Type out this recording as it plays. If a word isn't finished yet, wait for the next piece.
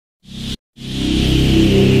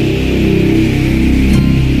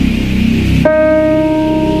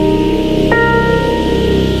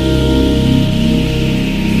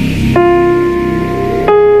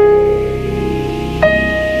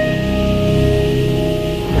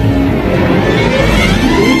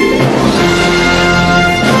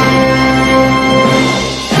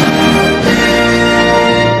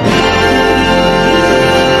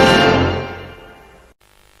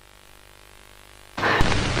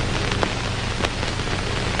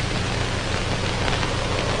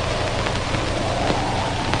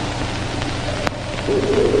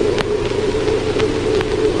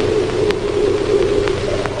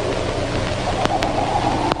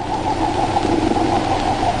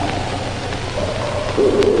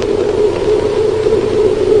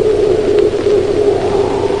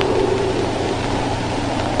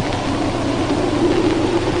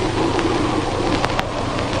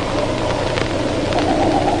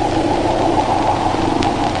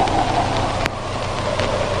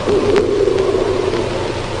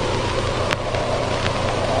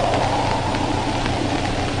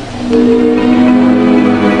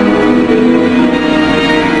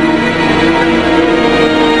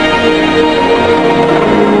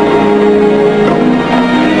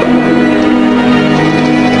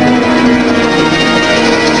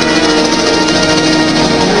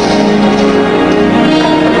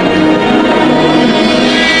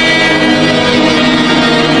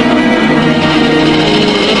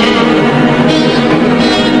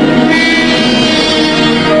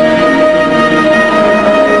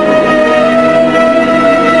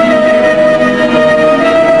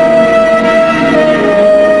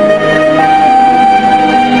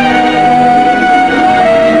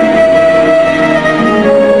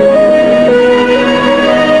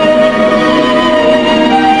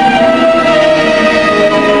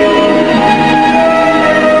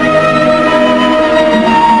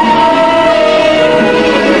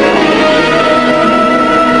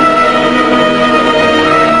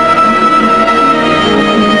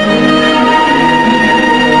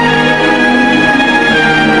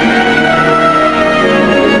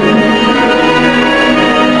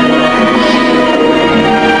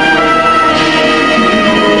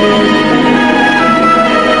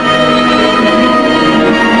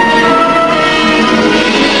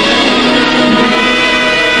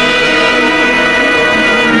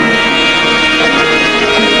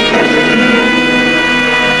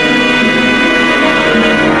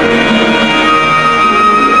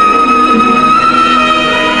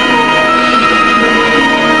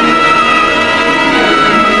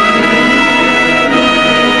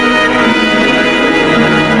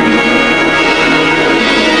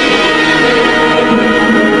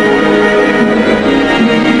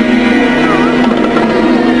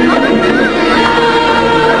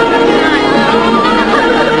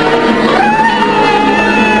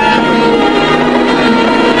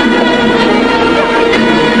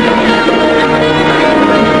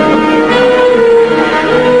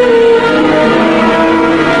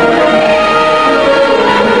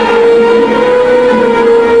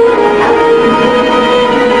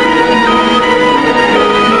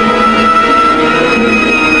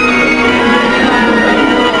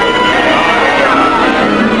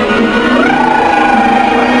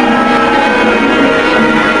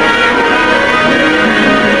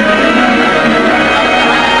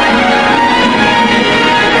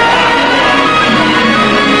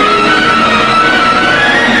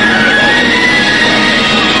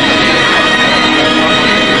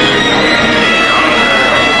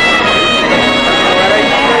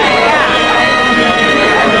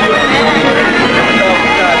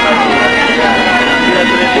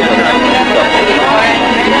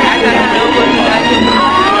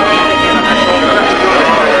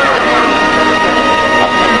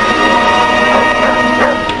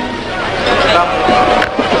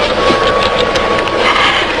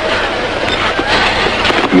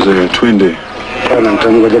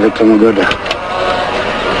ngoja Dr. Mugoda.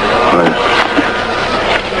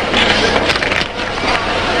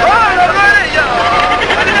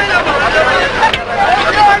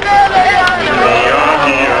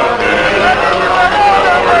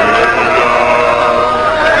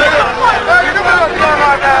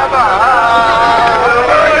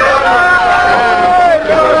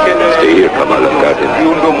 Stay here, Kamala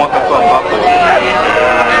Garden.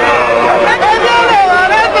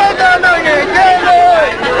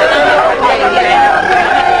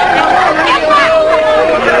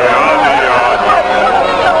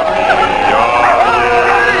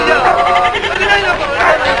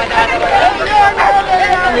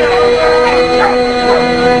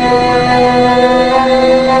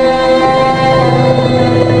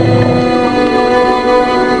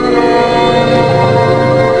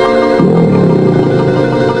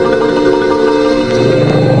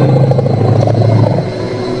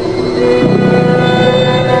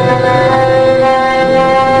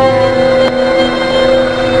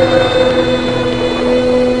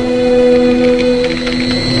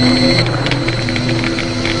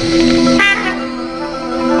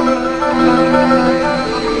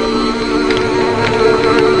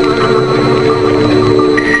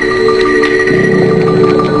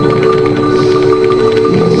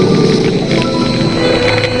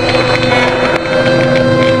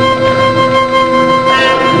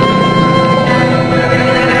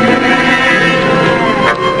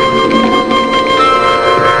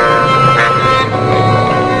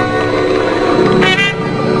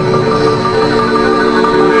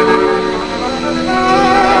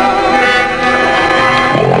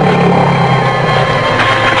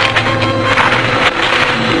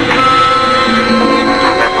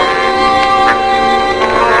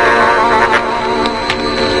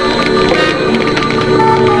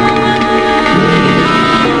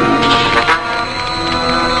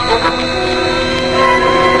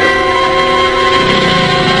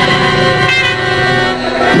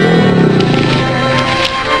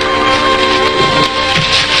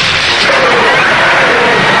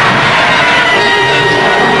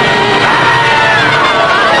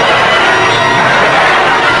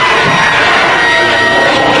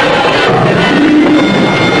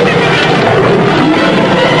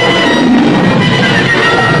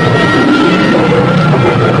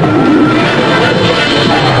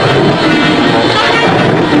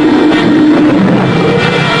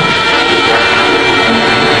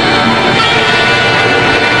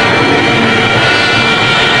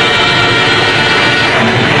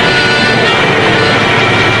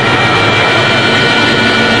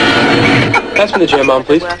 Pass me the jam on,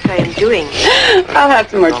 please. What I am doing. I'll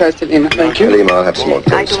have some more toasted Lima. Thank you. Lima, I'll have some more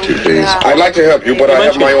toast too, please. I'd like to help you, but I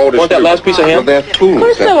have my orders. Want that last piece of ham? Well, they're fools. Of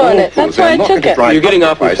course I want it. That's why I took it. You're getting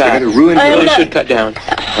awfully fat. They're going to ruin You really not- should cut down.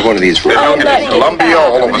 Have one of these for They're doing it in Colombia,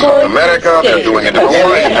 all over South America. They're doing it in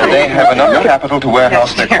Hawaii. And they have enough capital to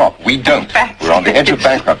warehouse their crop. We don't. We're on the edge of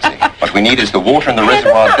bankruptcy. What we need is the water in the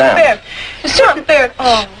reservoir dam. It's not fair.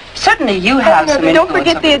 Oh, certainly you have some Don't influence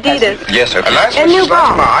forget on the Adidas. Yes, sir. Alas, And new Mrs.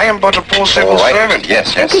 Latimer, bomb. I am but a poor civil All right. servant.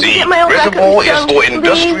 Yes, yes. Could you The get my own reservoir is backup for please,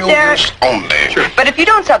 industrial Derek? use only. Sure. But if you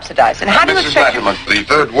don't subsidize, and how do you Mrs. expect... Latimer, the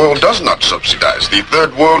third world does not subsidize. The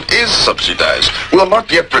third world is subsidized. We are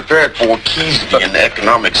not yet prepared for Keynesian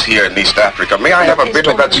economics here in East Africa. May I have a bit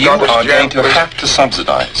of that You Scottish are jam, going to please? have to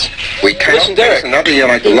subsidize. We can't Listen, Derek. face another year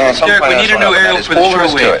like the last. Derek, we need a new aerial That is for the all there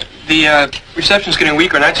is to shortwave. it. The reception's getting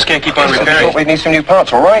weaker, and I just can't keep on repairing. We need some new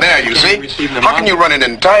parts, all right? There, you see? Receiving them How all. can you run an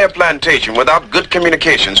entire plantation without good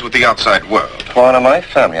communications with the outside world? Tana, my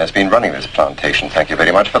family has been running this plantation, thank you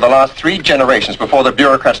very much, for the last 3 generations before the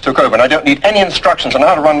bureaucrats took over, and I don't need any instructions on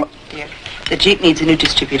how to run... The Jeep needs a new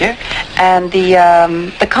distributor, and the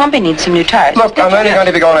Combi needs some new tires. Look, I'm only going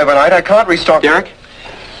to be gone overnight. I can't restock... Derek?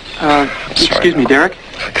 Excuse me, Derek?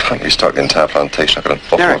 I can't restock the entire plantation. I've got an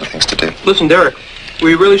awful lot of things to do. Listen, Derek,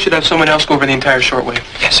 we really should have someone else go over the entire shortwave.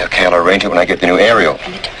 Yes, okay, I'll arrange it when I get the new aerial.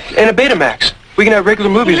 And a Betamax. We can have regular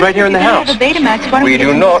movies right here in the house. Have a Betamax. Why don't We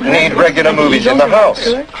do not need regular movies in the house.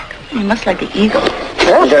 You must like the Eagle.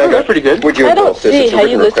 That's pretty good. Would you I don't involve this see as a how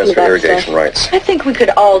written you listen request to for that irrigation stuff. rights? I think we could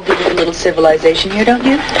all do with a little civilization here, don't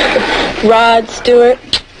you? Rod Stewart.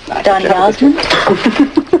 Donny Osmond.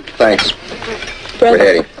 Thanks. Brother. We're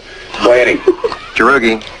heading. We're heading.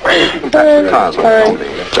 Jerogi. Cars on All the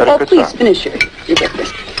right. phone. Oh, please finish your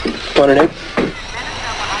breakfast. Want an egg?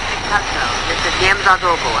 Mr. James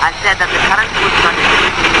Adobo has said that the current food shortage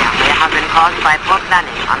in Kenya may have been caused by poor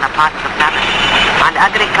planning on the part of the planet and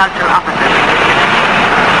agricultural officers in the city.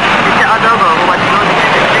 Mr. Adobo, who was close to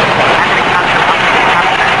the district agricultural officer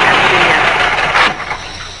and senior...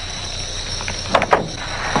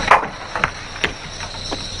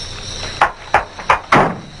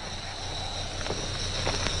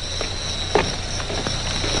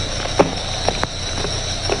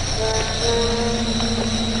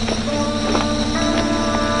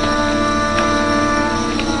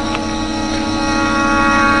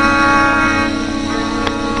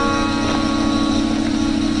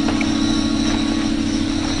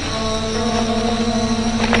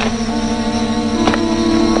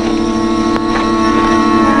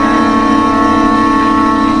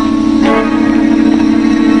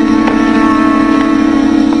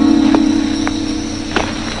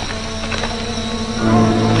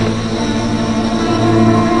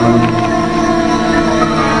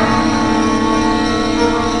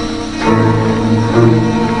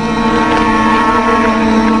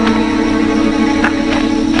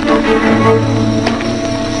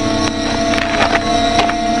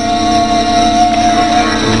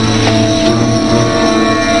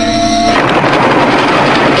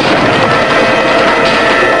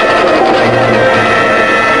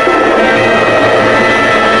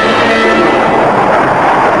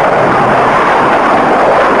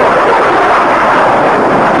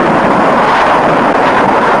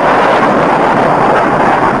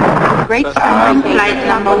 great I'm flight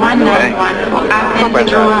number 191 for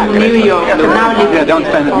Athens to New York. Now leaving. Don't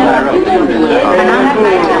spend it in Nairobi. And I'm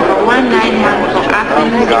flight number 191 for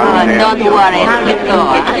Athens to Don't worry.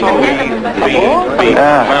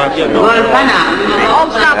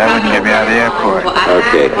 That would get me out of the airport.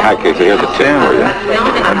 Okay, so here's a tent for you.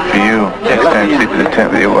 And for you, next time you sleep in the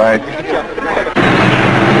tent with your wife.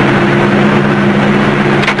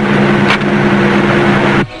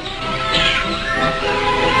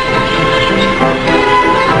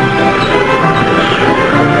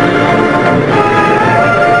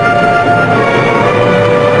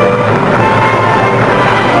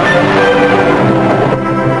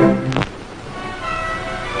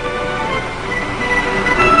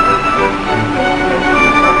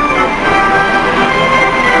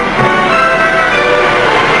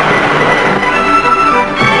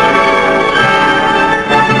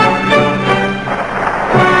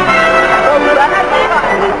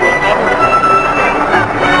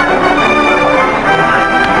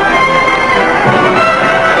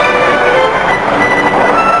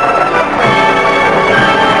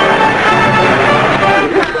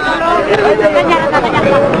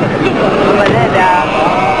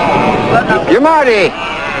 Marty!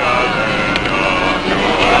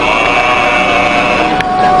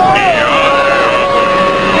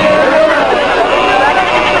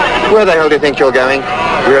 Where the hell do you think you're going?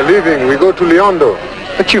 We are leaving. We go to Leondo.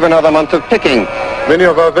 But you've another month of picking. Many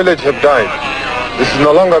of our village have died. This is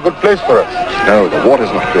no longer a good place for us. No, the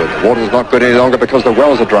water's not good. The water's not good any longer because the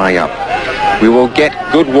wells are drying up. We will get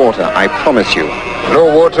good water, I promise you. No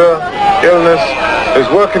water, illness. There's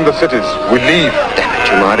work in the cities. We leave. Damn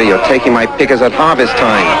it, Marty, you're taking my pickers at harvest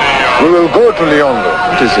time. We will go to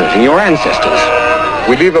Leondo. Deserting your ancestors.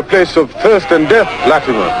 We leave a place of thirst and death,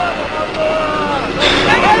 Latimer.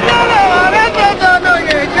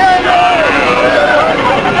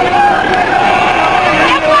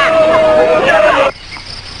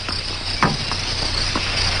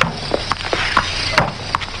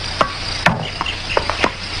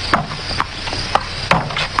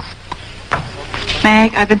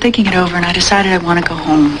 Meg, I've been thinking it over and I decided I want to go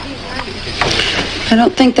home. I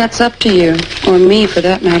don't think that's up to you, or me for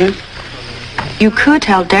that matter. You could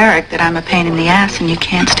tell Derek that I'm a pain in the ass and you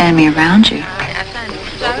can't stand me around you.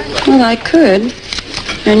 Well, I could.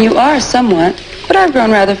 And you are somewhat. But I've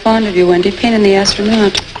grown rather fond of you, Wendy, pain in the ass or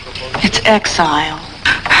not. It's exile.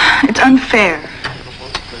 It's unfair.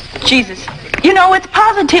 Jesus. You know, it's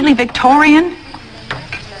positively Victorian.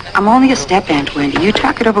 I'm only a step-aunt, Wendy. You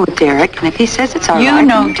talk it over with Derek, and if he says it's all right... You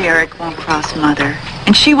know Derek won't cross Mother.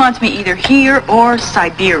 And she wants me either here or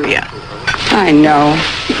Siberia. I know.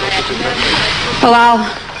 Well, I'll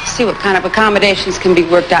see what kind of accommodations can be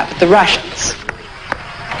worked out with the Russians.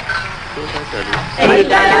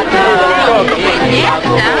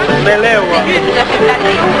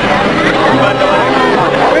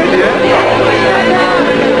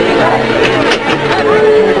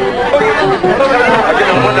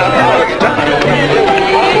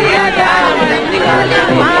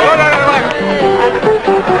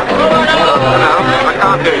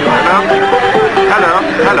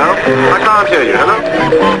 Hello. I can't hear you. Hello?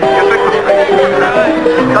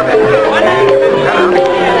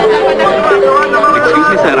 Excuse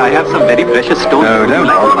me, sir. I have some very precious stones. No, don't.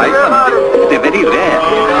 I'll buy some. They're very rare.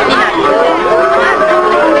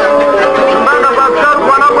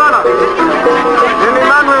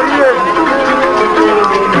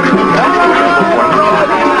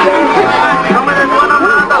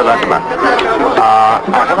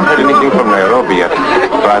 I haven't heard anything from Nairobi yet,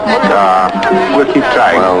 but we'll keep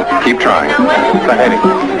trying. Well, keep trying.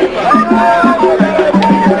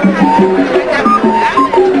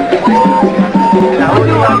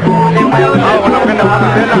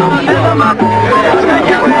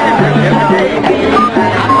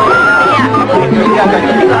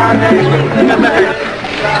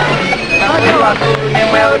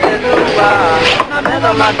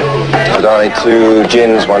 Darling, 2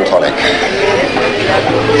 gins, 1 tonic.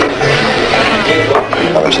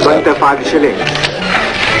 How much is that? 25 shillings.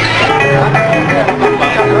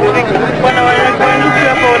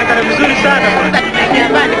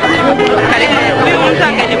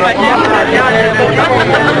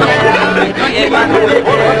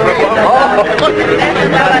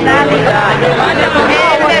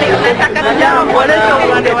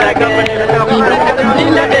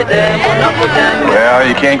 Well,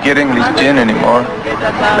 you can't get English gin anymore.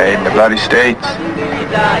 Made in the bloody States.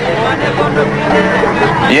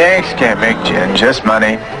 Yanks can't make gin, just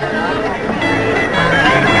money.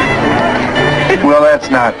 Well, that's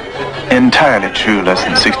not entirely true. Less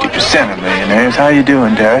than 60% of millionaires. How you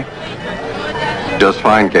doing, Derek? Just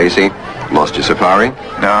fine, Casey. Lost your safari?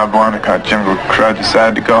 No, Barnacle Jungle Crowd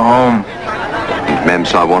decided to go home.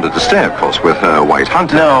 Memsahib wanted to stay, of course, with her white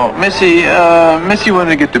hunter. No, Missy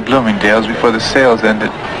wanted to get to Bloomingdale's before the sales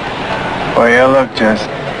ended. Boy, you look just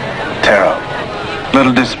terrible. A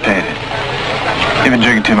little dissipated. You've been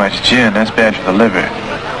drinking too much gin. That's bad for the liver.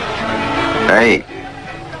 Hey.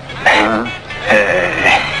 Hey.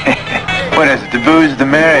 What is it, the booze, the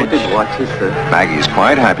marriage? Maggie's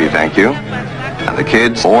quite happy, thank you. And the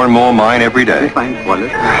kids, more and more mine every day.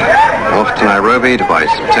 Off to Nairobi to buy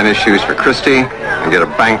some tennis shoes for Christy and get a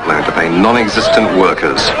bank loan to pay non-existent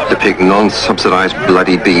workers to pick non-subsidized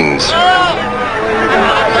bloody beans.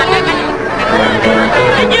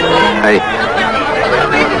 Hey,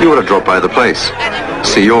 you ought to drop by the place.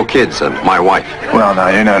 See your kids and my wife. Well, now,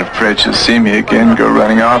 you're not afraid she'll see me again, go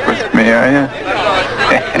running off with me, are you?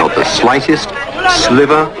 Not the slightest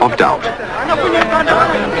sliver of doubt.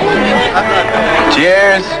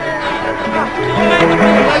 Cheers!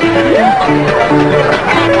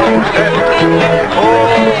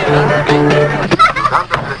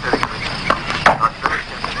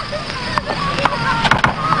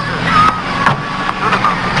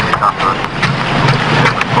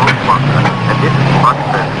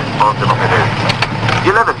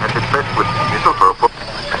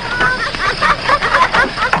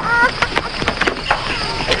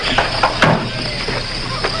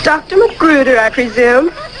 Dr. Magruder, I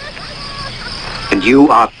presume. And you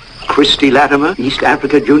are Christy Latimer, East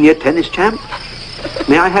Africa Junior Tennis Champ?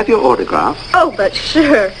 May I have your autograph? Oh, but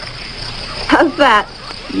sure. How's that?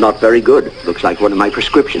 Not very good. Looks like one of my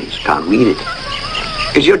prescriptions. Can't read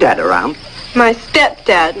it. Is your dad around? My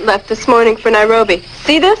stepdad left this morning for Nairobi.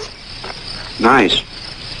 See this? Nice.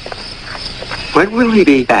 When will he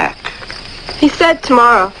be back? He said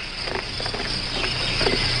tomorrow.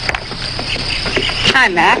 Hi,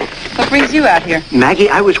 Mac. What brings you out here? Maggie,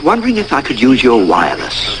 I was wondering if I could use your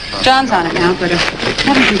wireless. John's on it now, but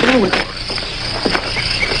how did you go with it?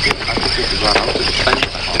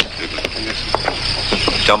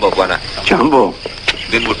 Jumbo, Buena. Jumbo.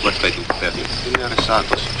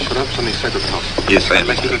 Yes,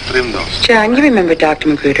 John, you remember Dr.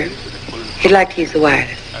 Magruder? He'd like to use the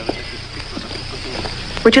wireless.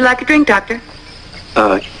 Would you like a drink, Doctor?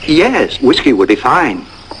 Yes. Whiskey would be fine.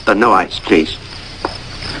 No ice, please.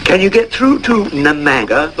 Can you get through to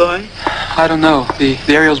Namanga, boy? I don't know. The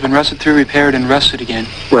aerial's been rusted through, repaired, and rusted again.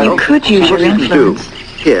 Well, you could use your influence.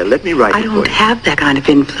 Here, let me write I don't have that kind of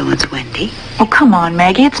influence, Wendy. Oh, come on,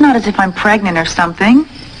 Maggie. It's not as if I'm pregnant or something.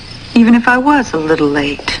 Even if I was a little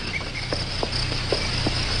late.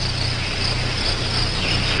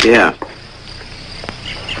 Yeah.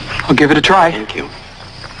 I'll give it a try. Thank you.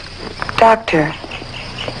 Doctor,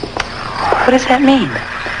 what does that mean?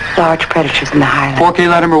 Large predators in the highlands. 4K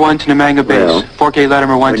Latimer 1 to Namanga Base. Well, 4K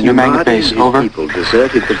Latimer 1 to Namanga Base. Over.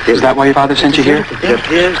 Is that why your father sent you here? It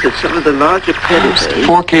appears that some of the larger predators...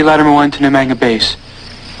 4K Latimer 1 to Namanga Base.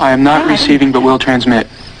 I am not receiving, but will transmit.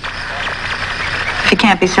 If you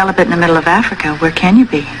can't be celibate in the middle of Africa, where can you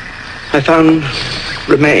be? I found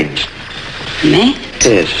remains. Me?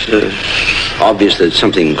 Yes, obvious that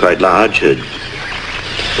something quite large had...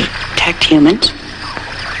 Attacked humans?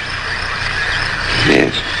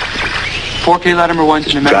 Yes. 4K Latimer 1 to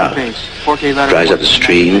Namanga Base. 4K Latimer 1 dries up the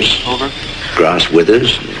streams. Over. Grass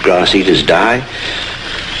withers. Grass eaters die.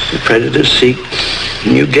 The predators seek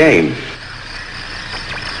new game.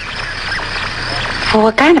 For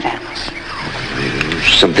what kind of animals?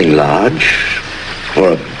 Something large,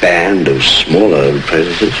 or a band of smaller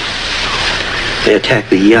predators. They attack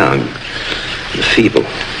the young, the feeble.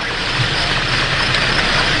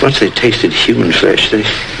 Once they tasted human flesh, they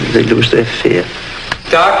lose their fear.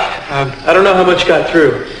 Doc, I don't know how much got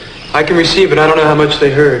through. I can receive it. I don't know how much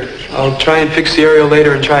they heard. I'll try and fix the aerial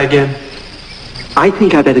later and try again. I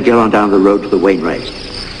think I better get on down the road to the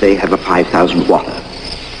Wainwrights. They have a 5,000 water.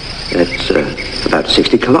 That's about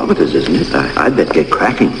 60 kilometers, isn't it? I'd better get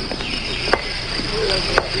cracking.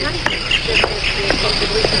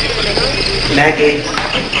 Maggie,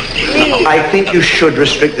 I think you should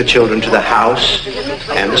restrict the children to the house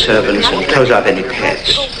and the servants and close out any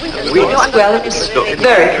pets. Well, it was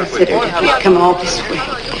very considerate of you to come all this way.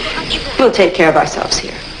 We'll take care of ourselves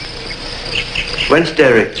here. When's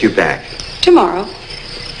Derek due back? Tomorrow.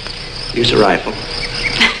 Use a rifle.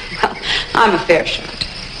 Well, I'm a fair shot.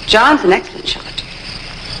 John's an excellent shot.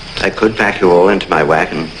 I could pack you all into my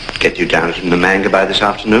wagon and get you down to Namanga by this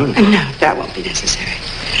afternoon. No, that won't be necessary.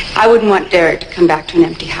 I wouldn't want Derek to come back to an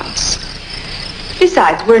empty house.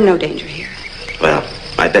 Besides, we're in no danger here. Well,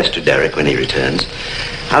 my best to Derek when he returns.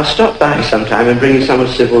 I'll stop by sometime and bring you some of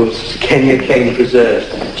Sybil's Kenya cane preserves.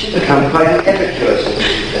 She's become quite an epic to us.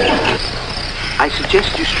 I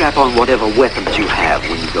suggest you strap on whatever weapons you have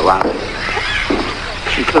when you go out.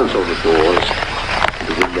 And close all the doors,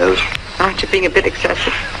 the windows. Aren't you being a bit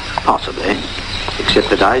excessive? Possibly. Except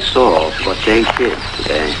that I saw what they did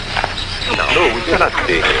today. No, we cannot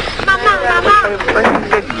stay here.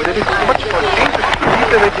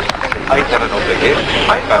 I have an obligation.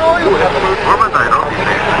 I have you have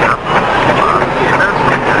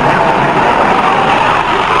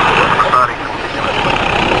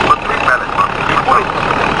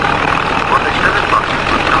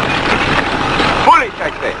fully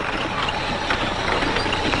check there.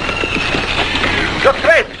 Look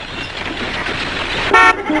straight.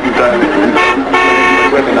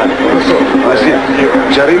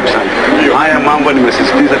 I am Mambo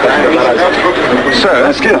nimesisitiza katika baraza. Sir?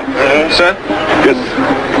 Nasikia? Sir? Yes.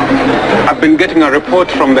 I've been getting a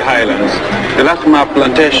report from the Highlands. The Latima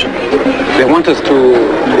plantation. They want us to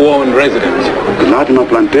warn residents. The Latima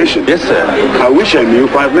plantation? Yes, sir. I wish I knew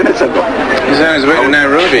 5 minutes ago. He's on his way to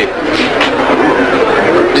Nairobi.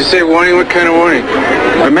 Did you say warning? What kind of warning?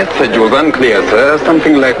 The message was unclear, sir.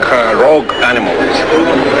 Something like rogue animals.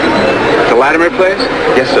 The Latimer place?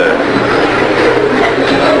 Yes, sir.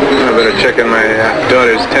 I better check in my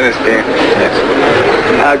daughter's tennis game. Yes.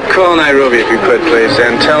 Call Nairobi if you could, please,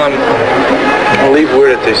 and tell him I'll leave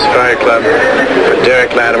word at the Safari Club for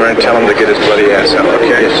Derek Latimer and tell him to get his bloody ass out,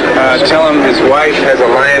 okay? Yes, sir. Tell him his wife has a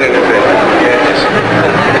lion in her bed. Yes.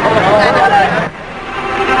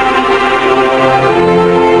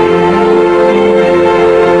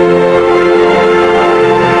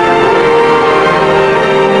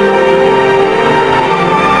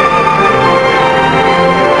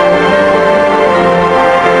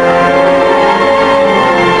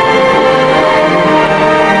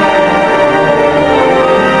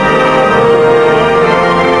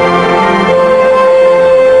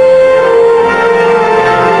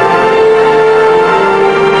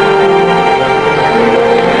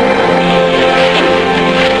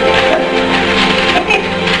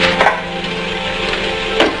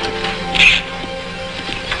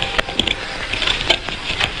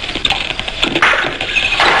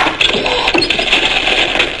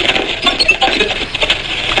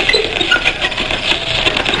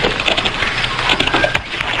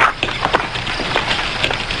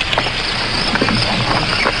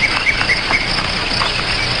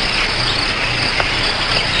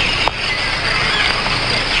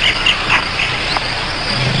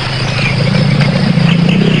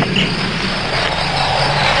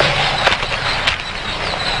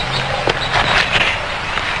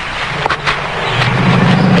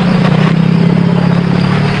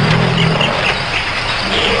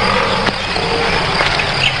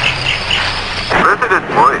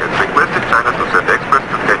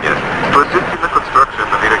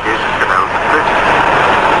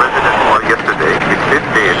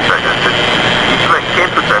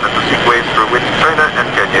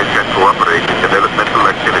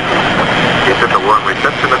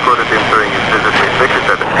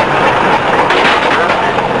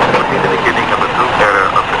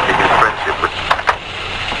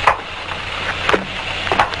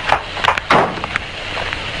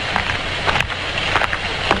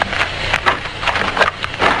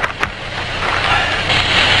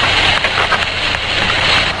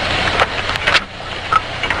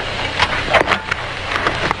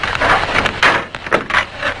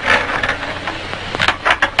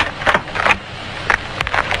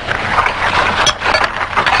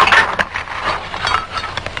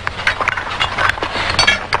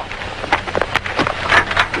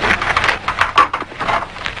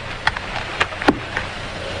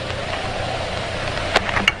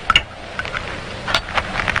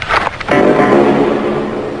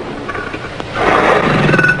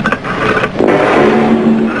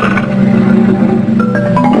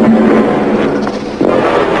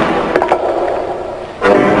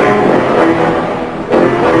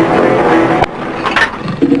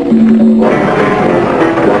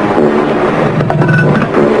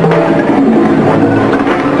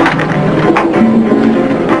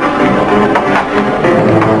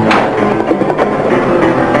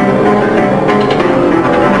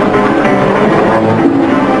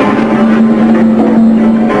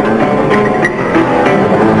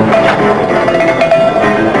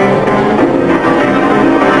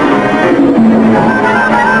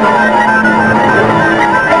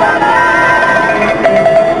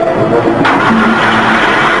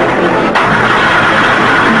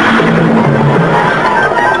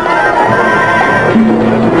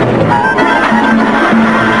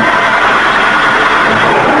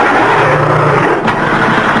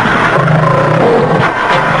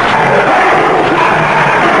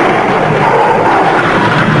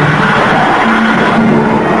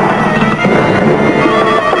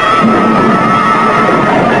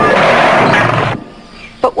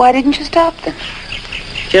 Why didn't you stop them?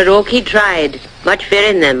 Cherokee tried. Much fear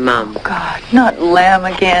in them, Mom. God, not lamb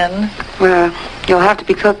again. Well, you'll have to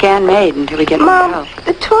be cook and maid until we get more Mom, help.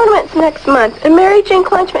 the tournament's next month, and Mary Jane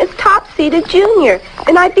Kleinschmidt is top-seeded junior,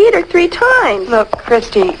 and I beat her 3 times. Look,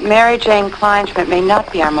 Christy, Mary Jane Kleinschmidt may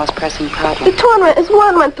not be our most pressing problem. The tournament is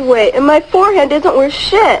 1 month away, and my forehand isn't worth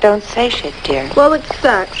shit. Don't say shit, dear. Well, it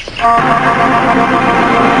sucks.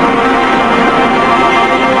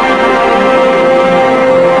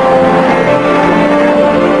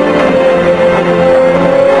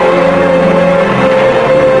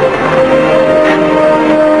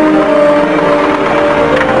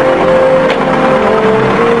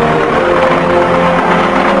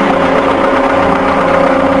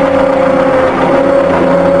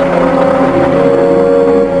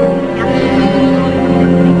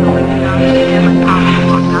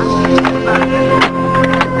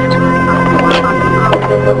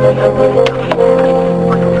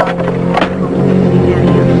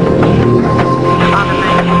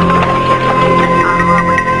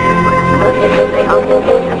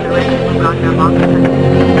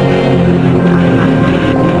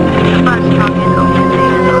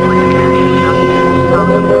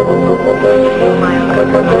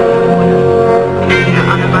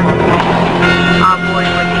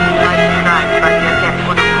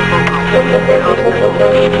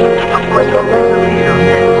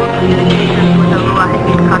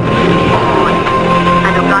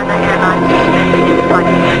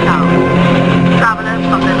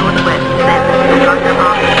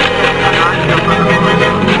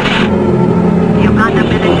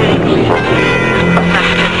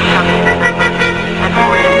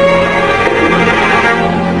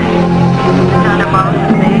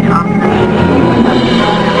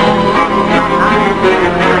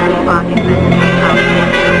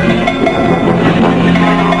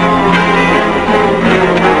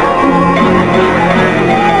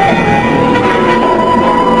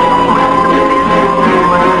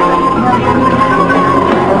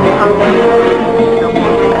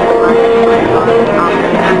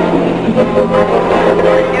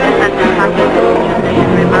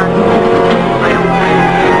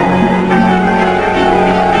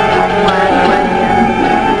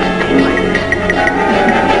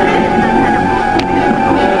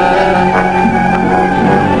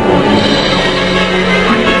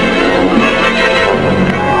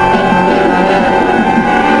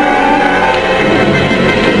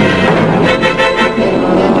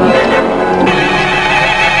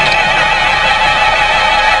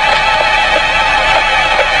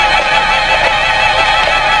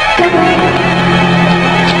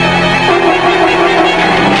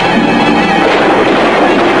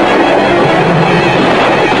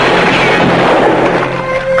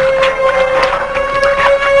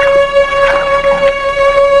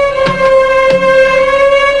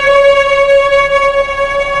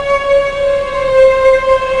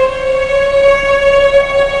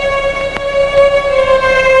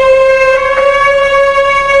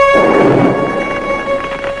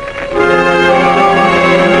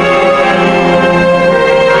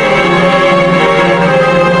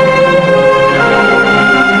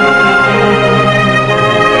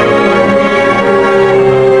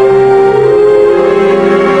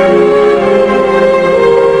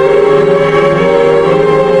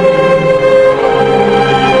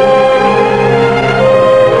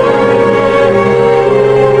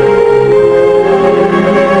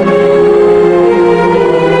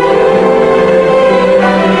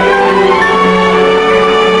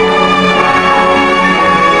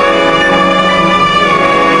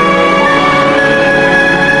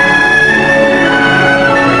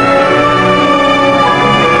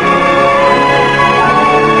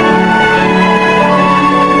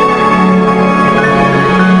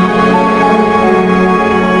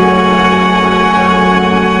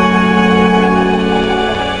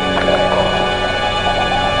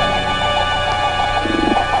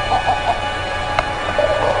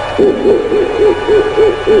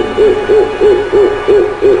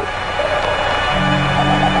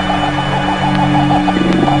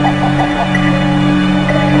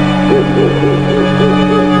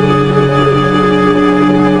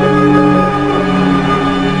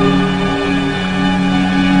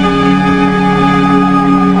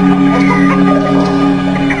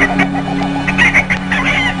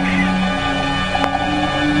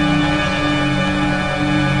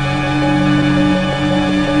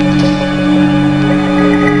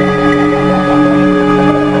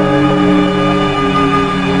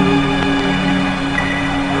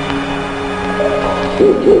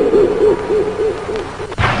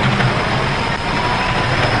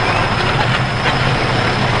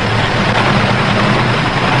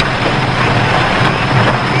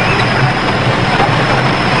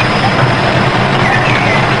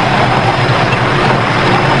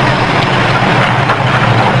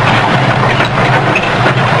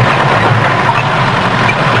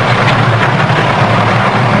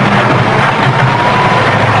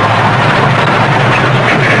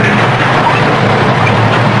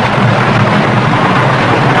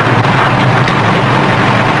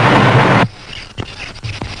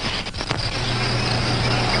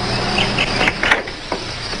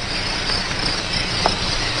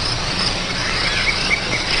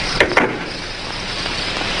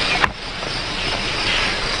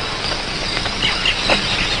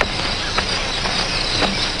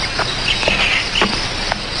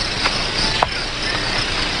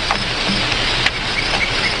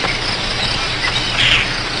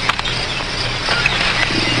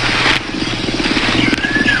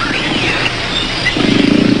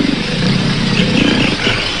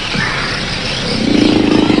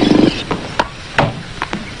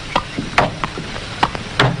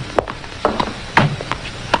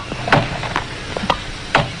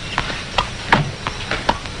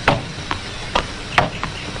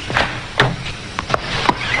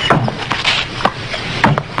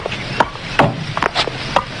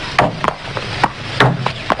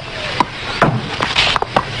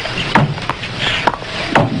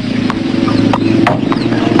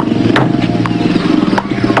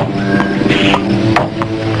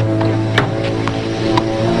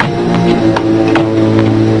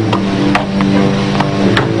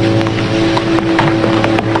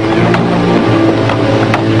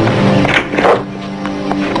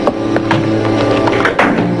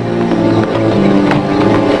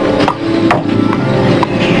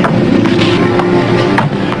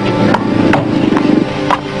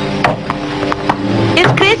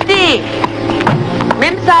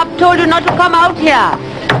 not to come out here.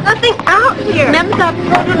 Nothing out here. Memsab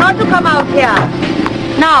told you not to come out here.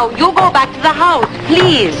 Now, you go back to the house,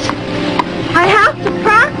 please. I have to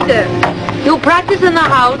practice. You practice in the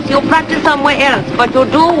house, you practice somewhere else, but you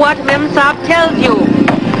do what Memsab tells you.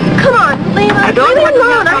 Come on, Lena. I don't leave want me to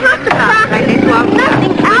alone. I have to practice.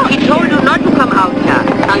 Nothing out He told you not to come out here.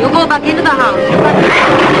 Now, you go back into the house.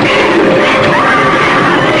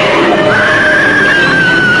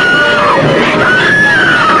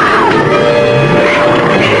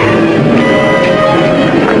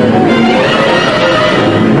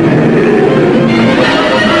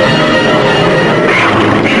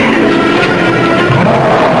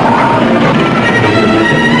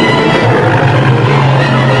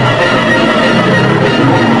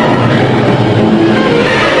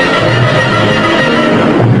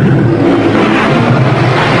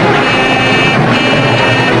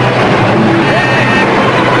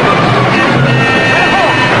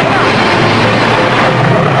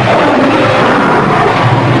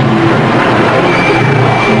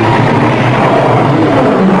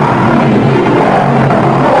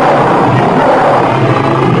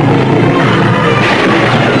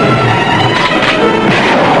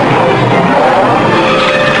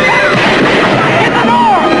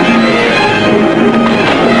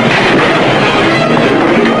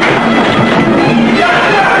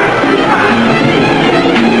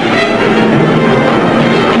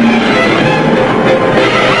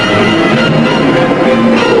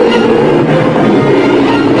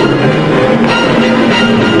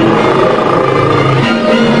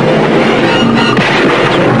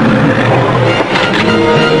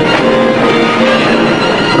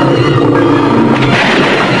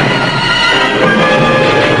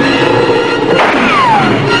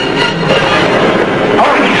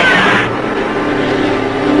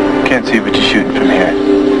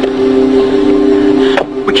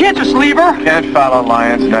 Can't follow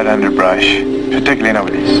lions, not underbrush. Particularly not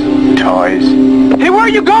with these toys. Hey, where are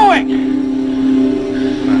you going?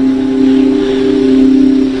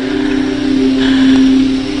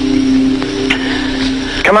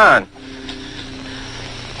 Come on.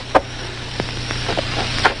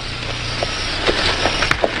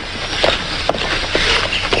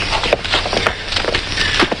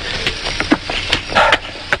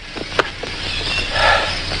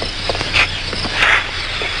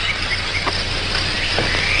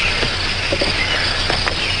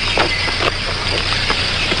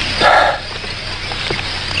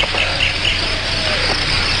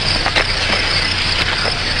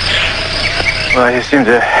 Well, you seem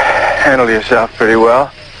to handle yourself pretty well.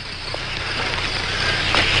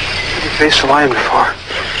 You faced a lion before.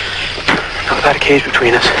 Not without a cage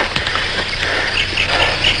between us.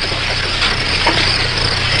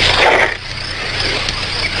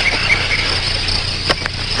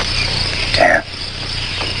 Damn.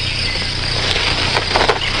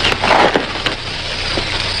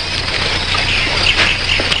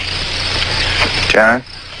 John?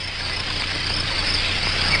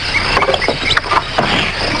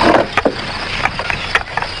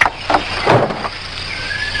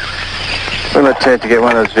 What'll it take to get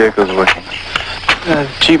one of those vehicles working?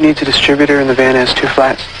 Jeep needs a distributor and the van has 2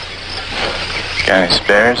 flats. Got any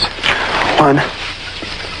spares? 1.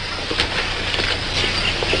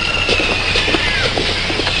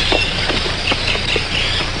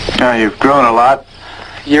 Oh, you've grown a lot.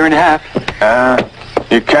 1.5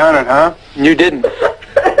 years. You counted, huh? You didn't.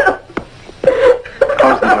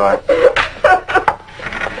 Close the door.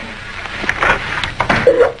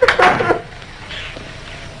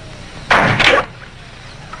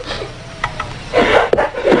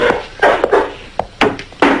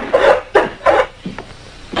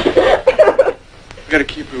 Gotta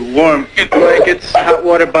keep her warm. Get blankets, hot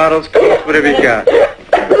water bottles, coats, whatever you got.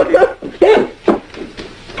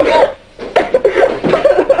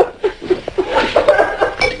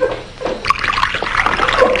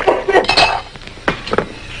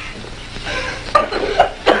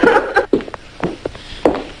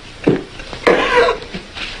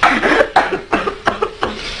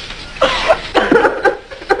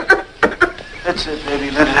 That's it,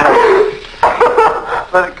 baby. Let it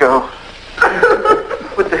out. Let it go.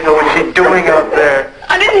 What the hell was she doing out there?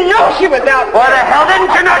 I didn't know she was out there. Why the hell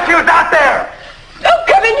didn't you know she was out there? Don't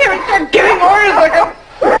come in here and start giving orders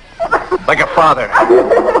Like a father.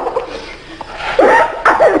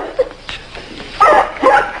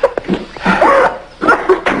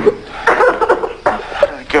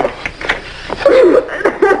 Let it go.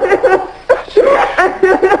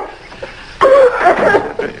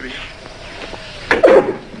 Baby.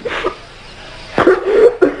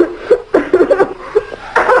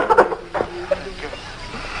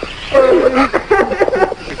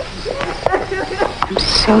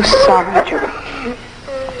 so sorry, Jerome.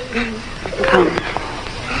 Come,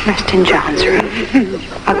 rest in John's room.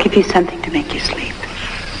 I'll give you something to make you sleep.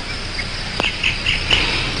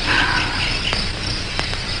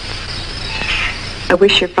 I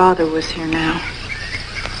wish your father was here now.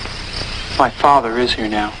 My father is here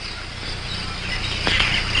now.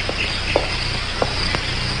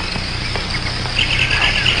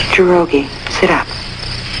 Jerogi, sit up.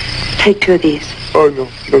 Take 2 of these. Oh, no.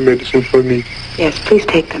 No medicine for me. Yes, please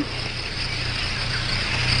take them.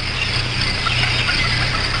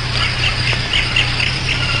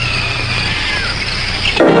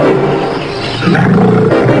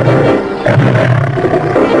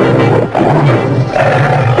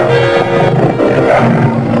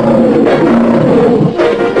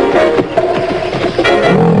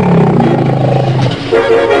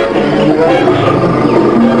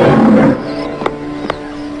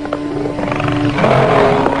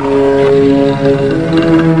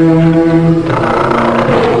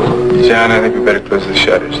 Shawn, I think we better close the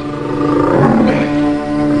shutters.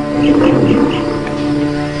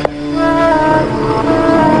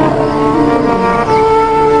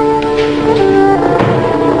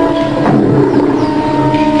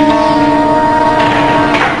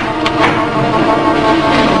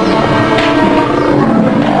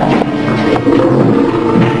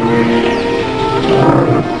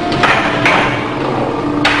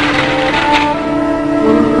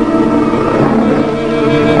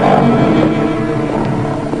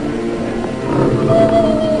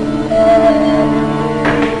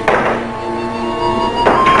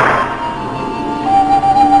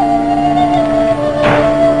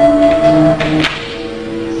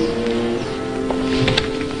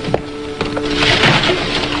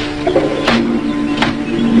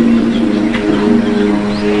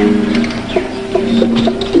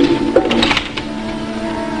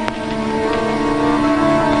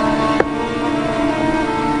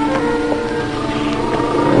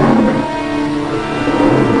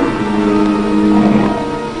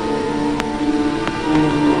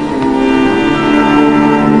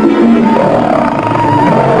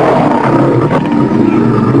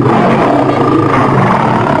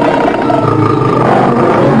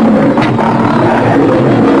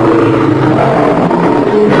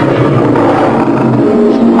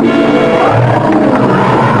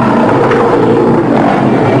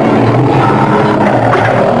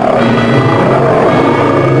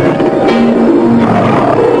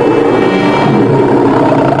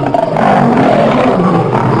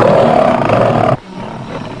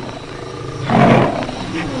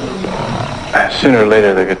 Sooner or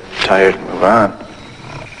later, they get tired and move on.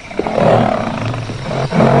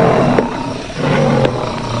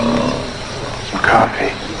 Some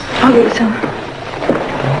coffee. I'll get some.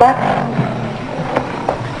 What?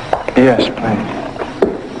 Yes, please.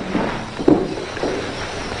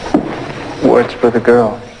 Words for the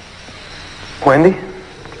girl. Wendy?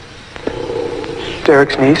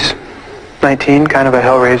 Derek's niece. 19, kind of a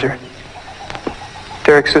hellraiser.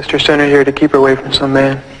 Derek's sister sent her here to keep her away from some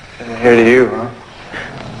man. Here to you, huh?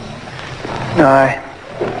 No,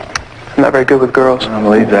 I'm not very good with girls. I don't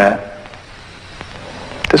believe that.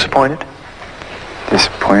 Disappointed?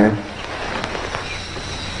 Disappointed?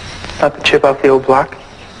 Not the chip off the old block?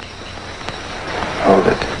 Hold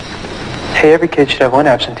it. Hey, every kid should have one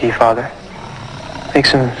absentee father.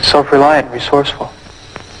 Makes him self-reliant and resourceful.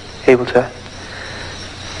 Able to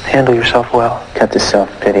handle yourself well. Cut the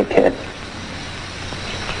self-pity, kid.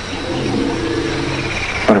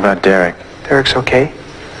 What about Derek? Derek's okay.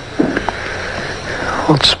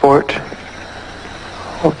 Old sport.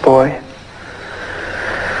 Old boy.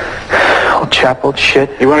 Old chap, old shit.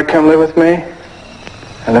 You want to come live with me?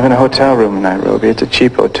 I live in a hotel room in Nairobi. It's a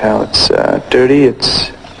cheap hotel. It's dirty.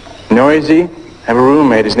 It's noisy. I have a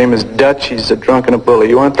roommate. His name is Dutch. He's a drunk and a bully.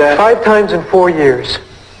 You want that? 5 times in 4 years.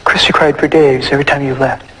 Chrissy cried for days every time you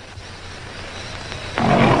left.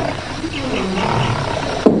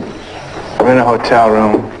 I'm in a hotel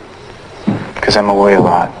room because I'm away a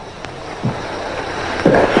lot.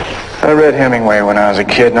 I read Hemingway when I was a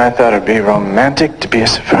kid, and I thought it'd be romantic to be a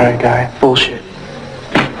safari guy. Bullshit.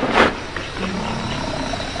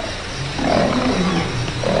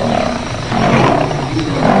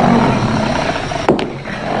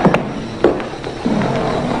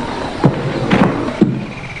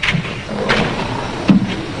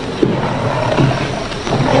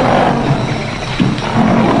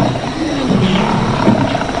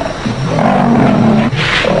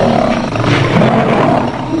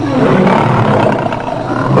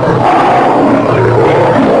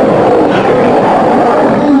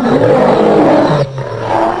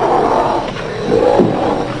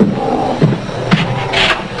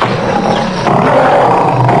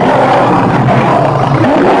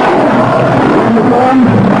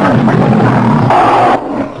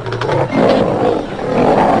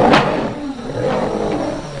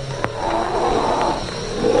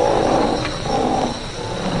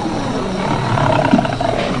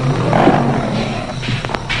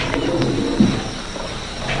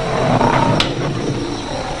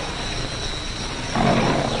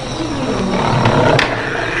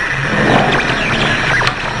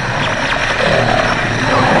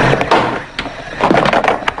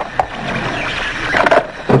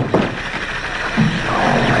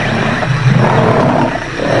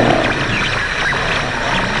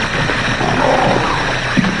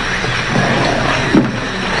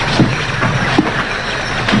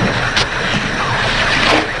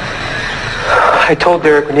 I told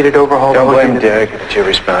Derek we needed overhaul. Don't blame Derek. It's your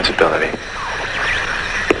responsibility.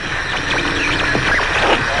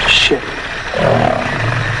 Shit.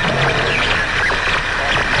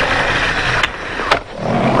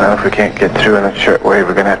 Well, if we can't get through in a short wave,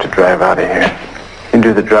 we're going to have to drive out of here. You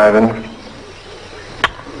do the driving.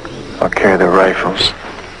 I'll carry the rifles.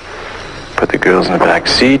 Put the girls in the back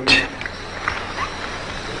seat.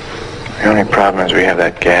 The only problem is we have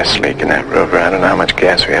that gas leak in that rover. I don't know how much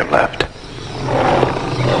gas we have left.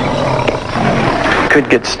 Could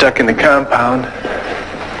get stuck in the compound.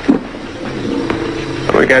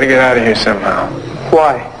 But we got to get out of here somehow.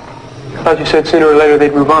 Why? I thought you said sooner or later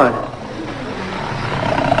they'd move on.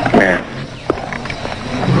 Yeah.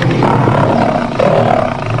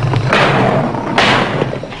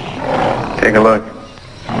 Take a look.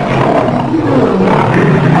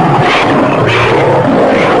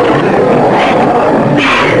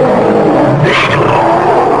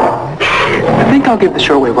 I think I'll give the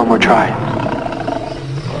shortwave one more try.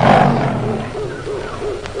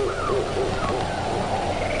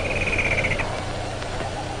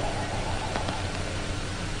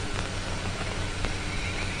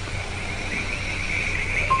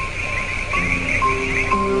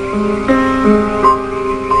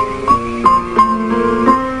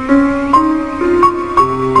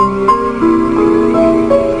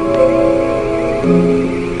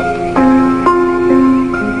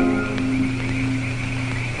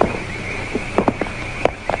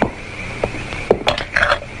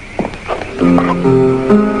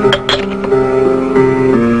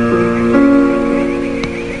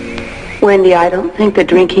 Wendy, I don't think that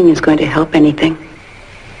drinking is going to help anything.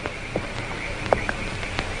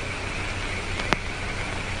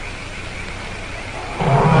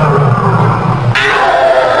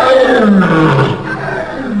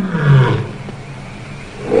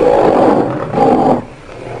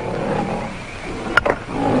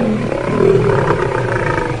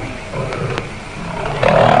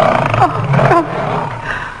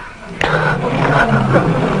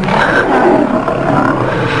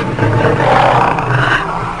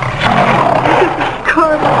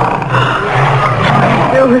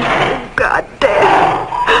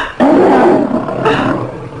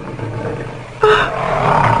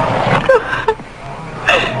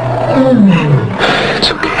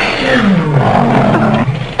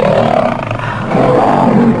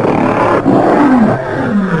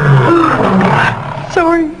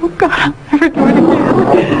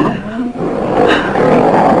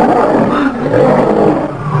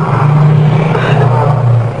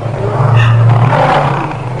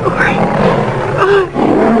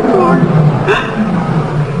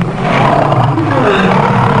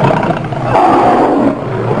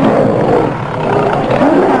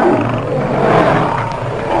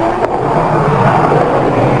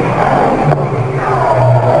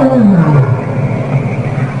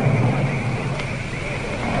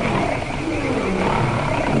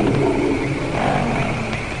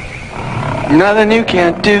 Nothing you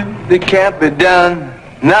can't do that can't be done.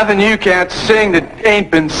 Nothing you can't sing that ain't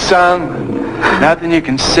been sung. Nothing you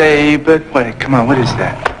can say but... Wait, come on, what is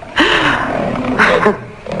that?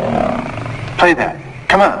 Play that.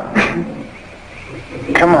 Come on.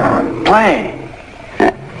 Come on, play.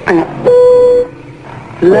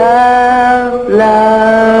 Love,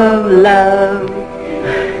 love, love.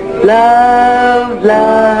 Love,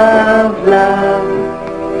 love,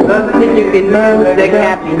 love. Nothing you can do that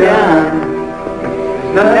can't be done.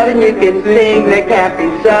 Nothing you can sing that can't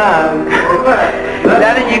be sung.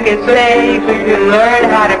 Nothing you can say so you can learn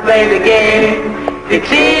how to play the game.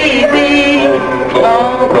 It's easy.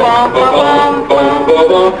 Boom, boom, boom, boom,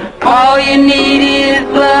 boom, boom. All you need is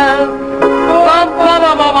love. Boom, boom,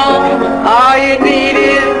 boom, boom, boom. All you need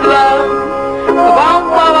is love.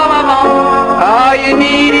 Boom, boom, boom, boom, boom. All you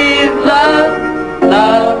need is love.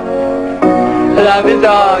 Love. Love is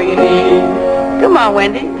all you need. Come on,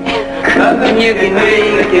 Wendy. Nothing you can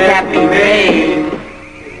make can't be made.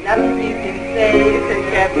 Nothing you can say that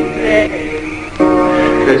can't be said.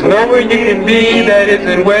 There's nowhere you can be that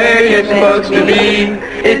isn't where you're supposed to be.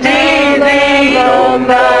 It's easy. Oh,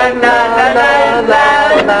 la, la, la,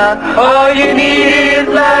 la, la. All you need is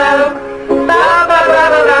love. La, la, la,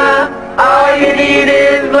 la, la. All you need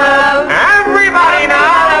is love. Everybody, la,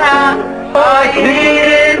 la, la. All you need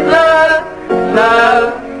is love.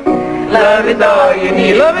 Love. Love is all you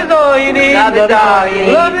need. Love is all you need. Love is all you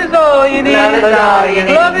need. Love is all you need. Love is all you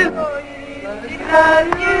need. Love is all you need. Love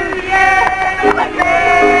you, yeah, yeah,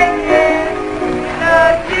 yeah.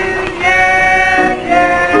 Love you, yeah,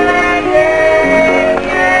 yeah, yeah,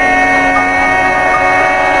 yeah.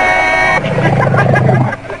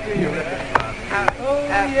 Oh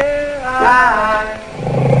yeah.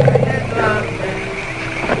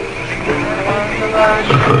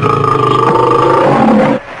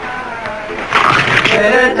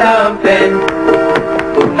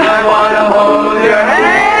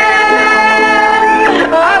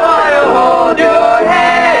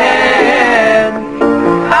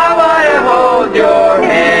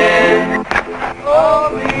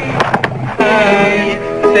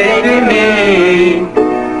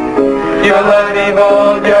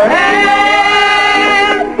 hold your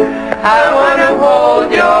hand. I wanna hold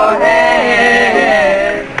your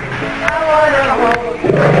hand. I wanna hold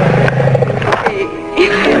your hand.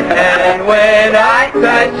 And when I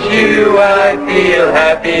touch you, I feel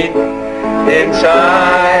happy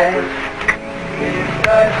inside. It's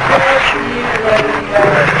such a feeling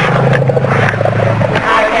that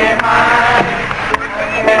I can't hide.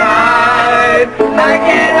 I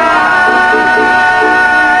can't hide.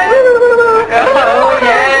 Oh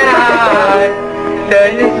yeah,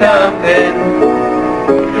 tell you something.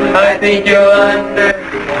 I think you're under.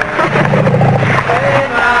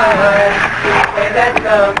 Say that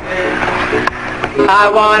something. I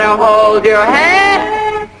wanna hold your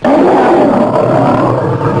hand.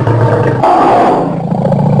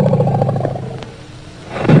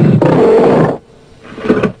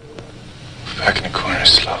 Back in the corner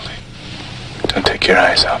slowly. Don't take your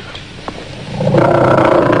eyes off it.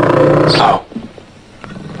 Slow.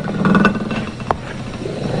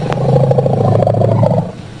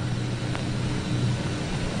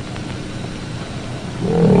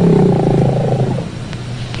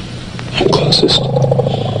 I'm closest.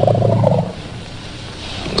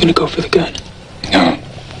 I'm gonna go for the gun. No.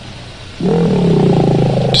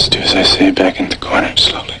 Just do as I say, back into the corner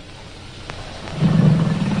slowly.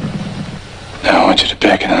 Now I want you to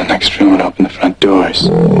back into the next room and open the front doors.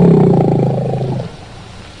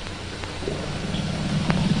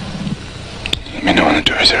 Let me know when the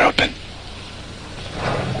doors are open.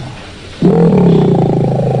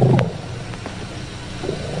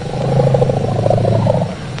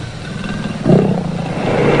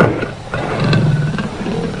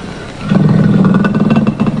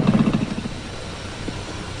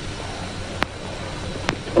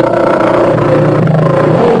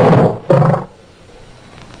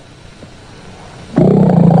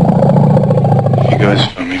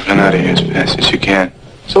 Run out of here as fast as you can.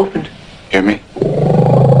 It's opened. Hear me?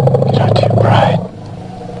 Get out to your bride.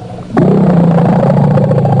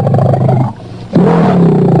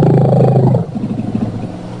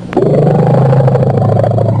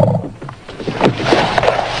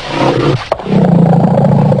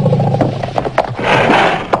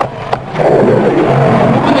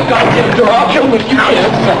 Open the goddamn door. I'll kill him if you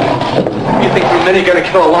can't. You think for a minute you're gonna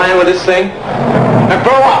kill a lion with this thing? Now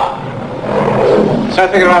grow up! Start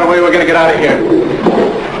thinking about a way we're gonna get out of here.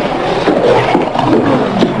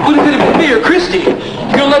 What if it had been me or Christy?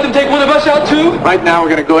 You gonna let them take one of us out too? Right now we're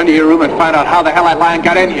gonna go into your room and find out how the hell that lion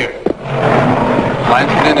got in here.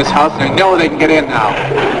 Lions get in this house and they know they can get in now.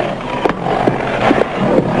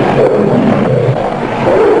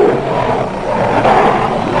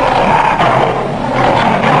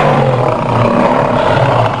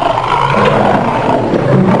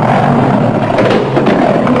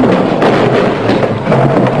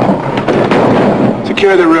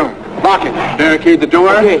 Secure the room. Lock it. Barricade the door.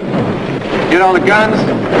 Okay. Get all the guns,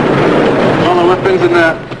 all the weapons, and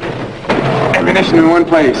the ammunition in one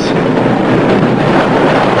place.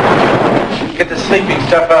 Get the sleeping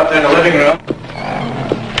stuff out there in the living room.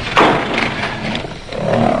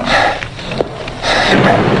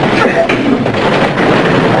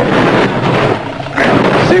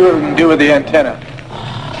 See what we can do with the antenna.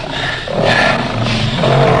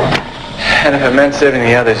 And if it meant saving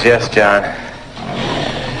the others, yes, John.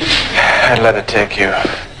 I'd let it take you.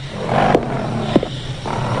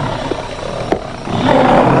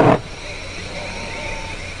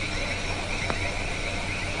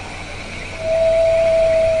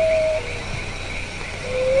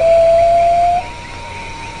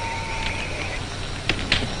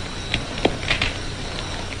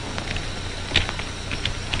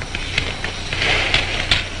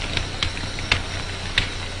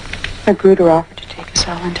 Magruder offered to take us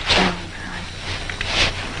all into town.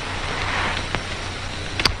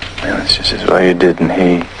 Well, it's just as well you didn't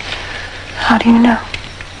he. How do you know?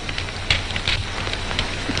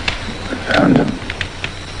 I found him.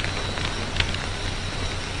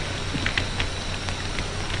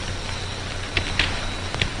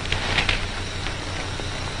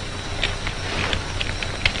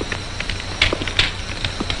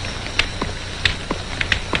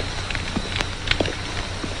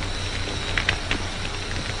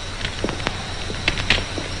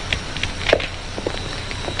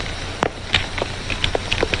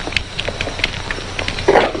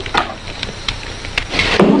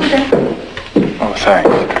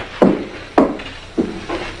 Thanks.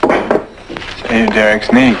 Save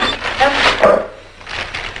Derek's niece.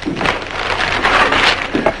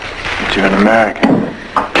 But you're an American.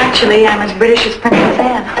 Actually, I'm as British as Princess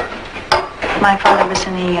Anne. My father was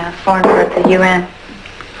in the foreign part of the UN.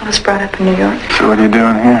 I was brought up in New York. So what are you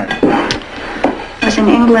doing here? I was in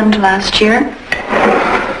England last year,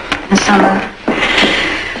 in the summer,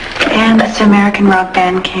 and this American rock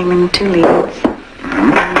band came in to Leeds,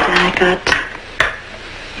 and I got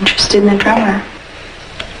interested in a drummer.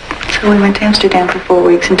 So we went to Amsterdam for 4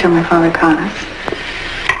 weeks until my father caught us.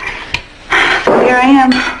 So here I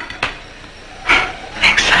am,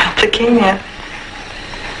 exiled to Kenya.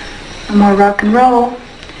 No more rock and roll.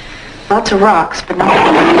 Lots of rocks, but not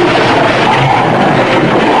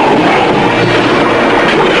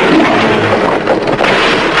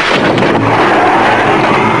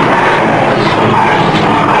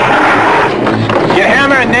Get a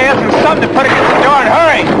hammer and nails and something to put against the door and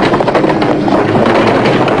hurry!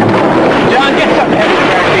 John, get something heavy to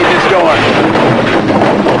barricade this door.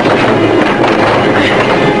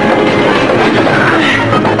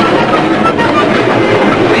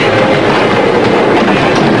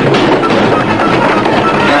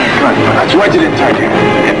 Come on. Let's wedge it in tight here.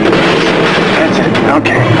 That's it.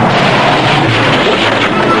 Okay.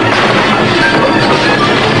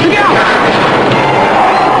 Look out!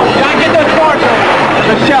 John, get those doors open.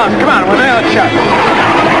 Let's shut them. Come on, we'll nail it shut.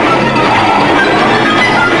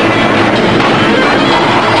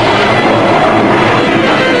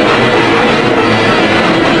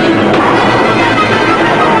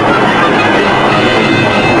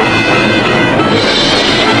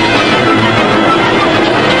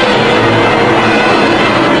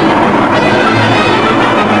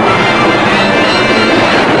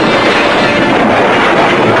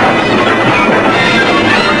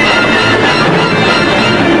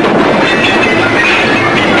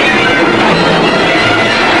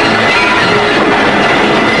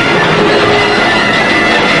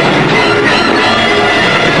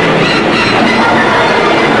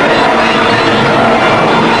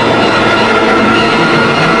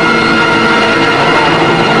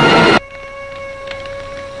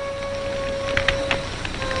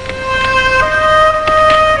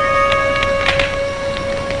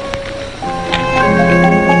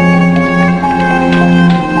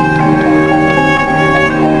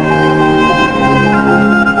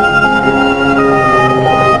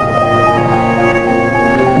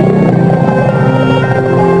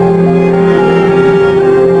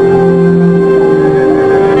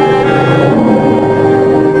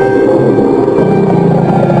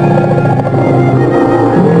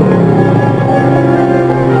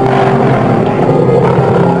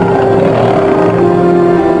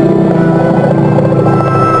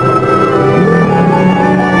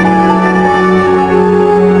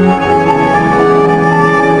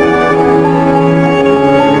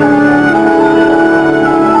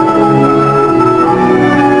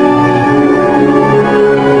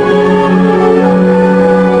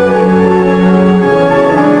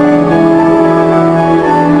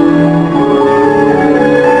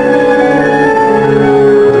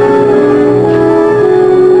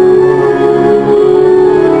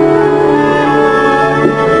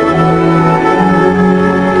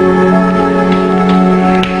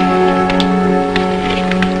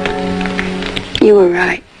 You were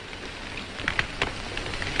right.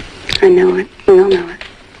 I know it. We all know it.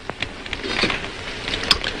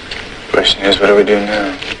 Question is, what do we do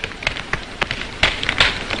now?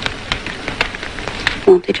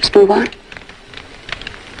 Won't they just move on?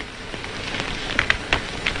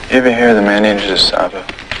 You ever hear of the man-eaters of Saba?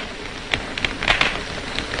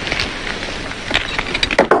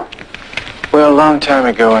 Well, a long time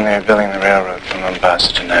ago when they were building the railroad from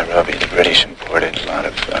Mombasa to Nairobi, the British imported a lot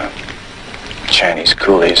of Chinese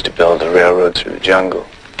coolies to build the railroad through the jungle.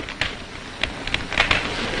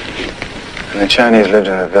 And the Chinese lived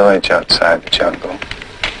in a village outside the jungle,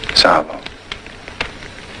 Saba.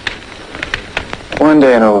 One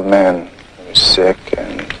day an old man who was sick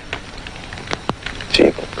and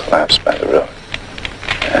feeble collapsed by the road,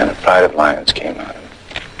 and a pride of lions came on him.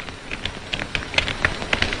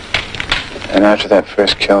 And after that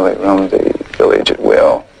first kill, they roamed the village at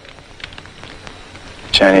will.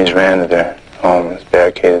 The Chinese ran to their homes,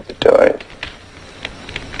 barricaded the doors.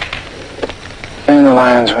 And the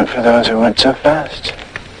lions went for those who went so fast,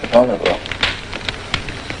 vulnerable.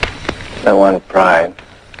 That one pride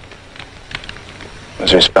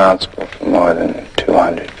was responsible for more than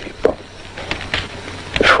 200 people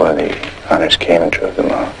before the hunters came and drove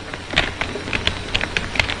them off.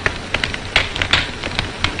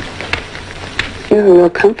 You're a real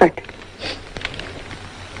comfort.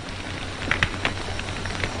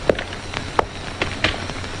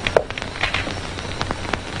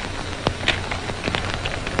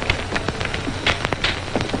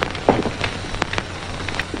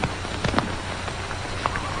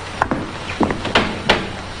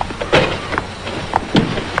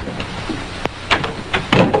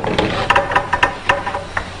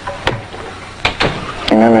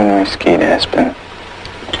 Mesquite Aspen.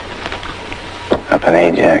 Up in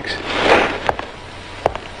Ajax.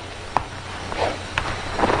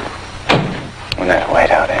 When that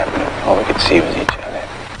whiteout happened, all we could see was each other.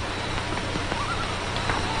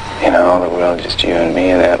 You know, all the world, just you and me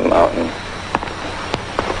and that mountain.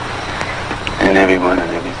 And everyone and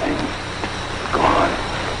everything gone.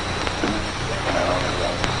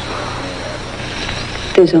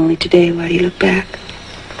 There's only today. Why do you look back?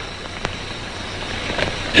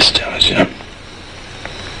 This tells you.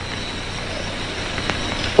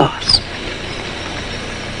 Loss.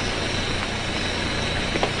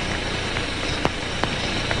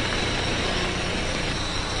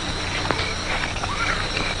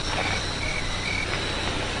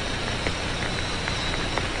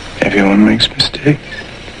 Everyone makes mistakes.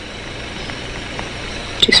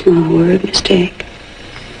 Too small a word, mistake.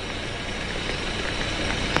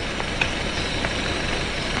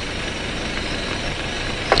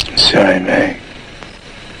 Sorry, Meg.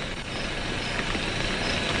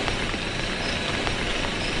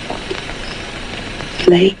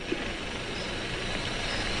 Late.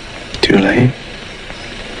 Too late?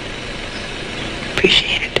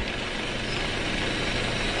 Appreciate it.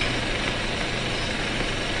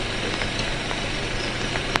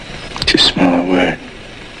 Too small a word.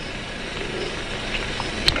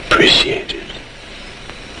 Appreciate it.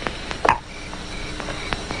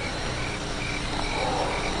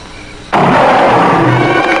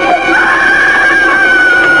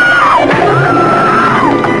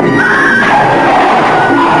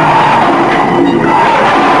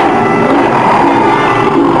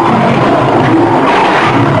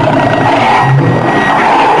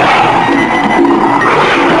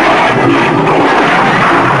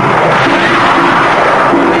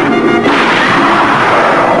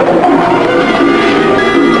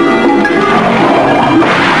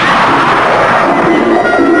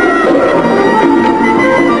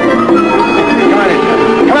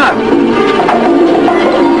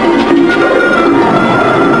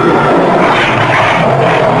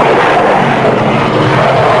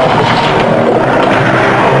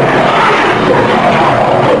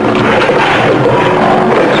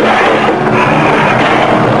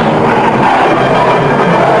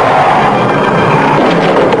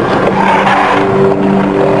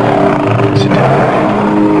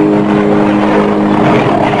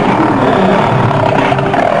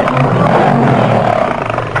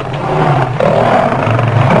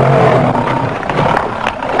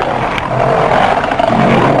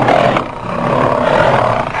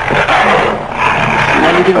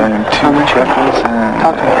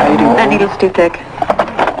 Too thick.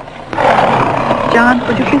 John,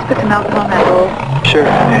 would you please put some alcohol in that bowl? Sure.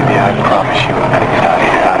 Maybe I promise you we're going to get out of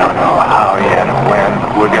here. I don't know how yet or when,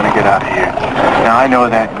 but we're going to get out of here. Now, I know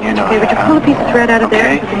that and you know okay, that. Would you pull a piece of thread out of there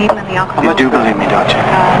and put the needle in the alcohol? You do believe me, don't you?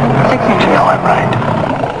 6 inches. You know I'm right.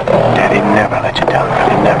 Daddy never let you down, but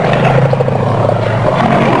he never did.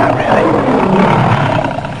 Not really.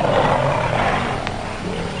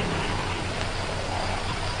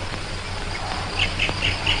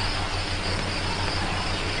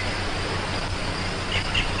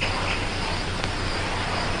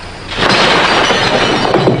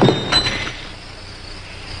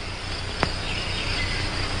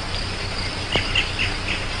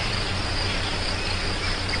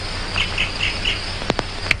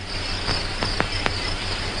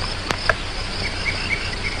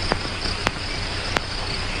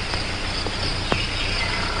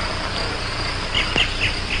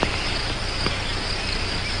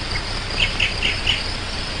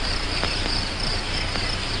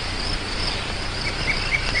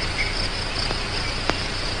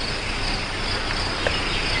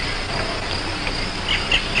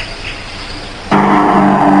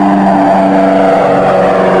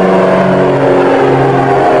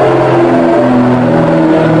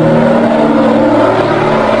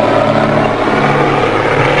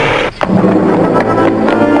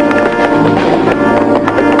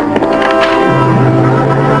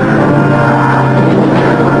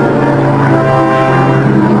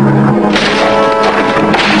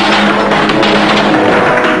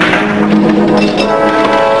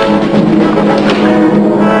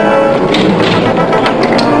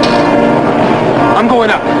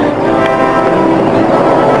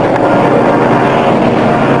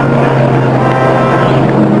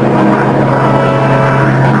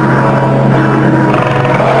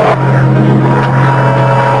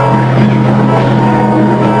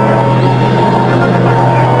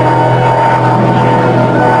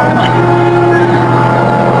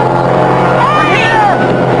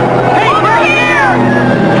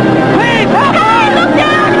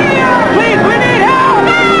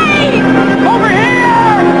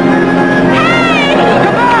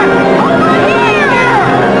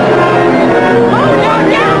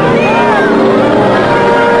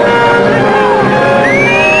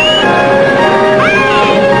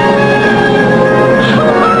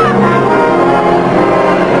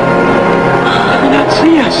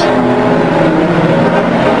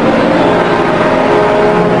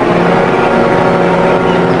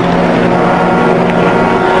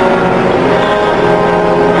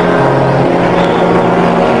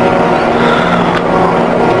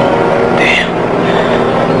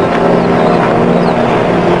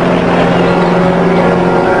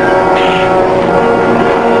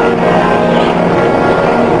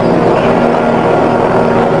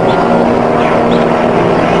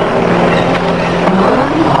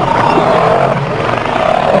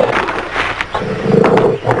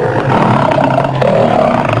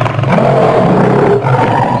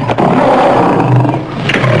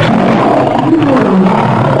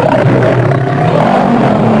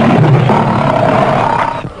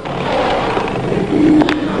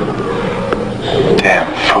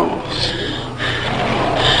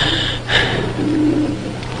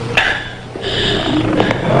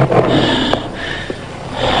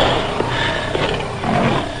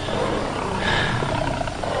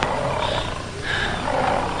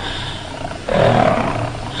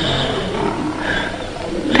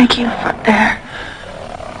 up there.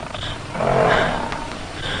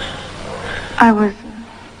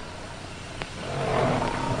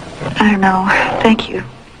 I don't know. Thank you.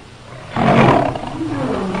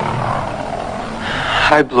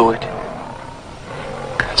 I blew it.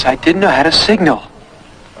 Because I didn't know how to signal.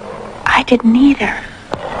 I didn't either.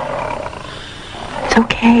 It's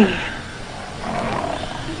okay.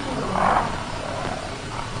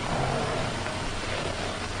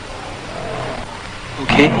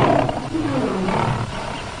 Okay?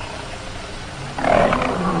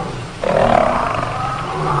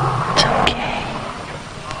 It's okay.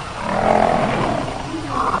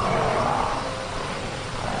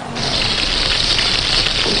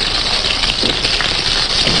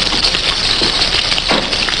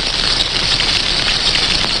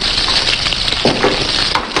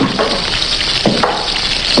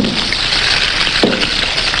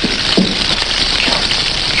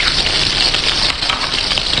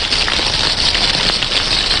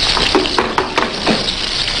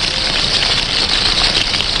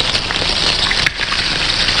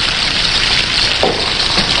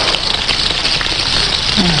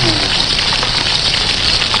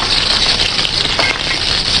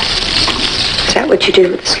 What you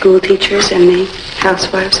did with the school teachers and the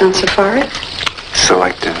housewives on safari?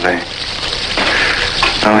 Selectively.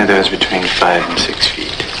 Only those between 5 and 6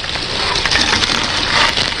 feet.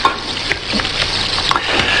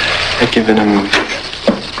 I'd given them a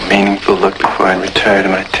meaningful look before I'd retire to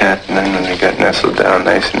my tent, and then when they got nestled down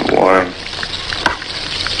nice and warm,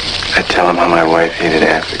 I'd tell them how my wife hated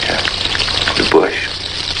Africa, the bush,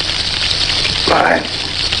 lied,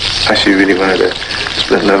 how she really wanted a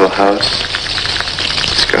split-level house,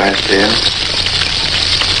 Scarsdale,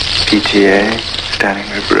 PTA, dining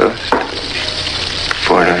rib roast,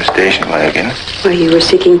 4-door station wagon. Well, you were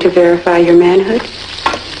seeking to verify your manhood?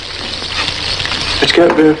 It's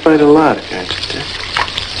got verified a lot, if you're interested.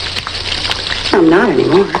 I'm not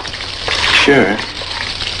anymore. Sure.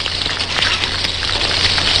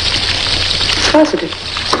 It's positive.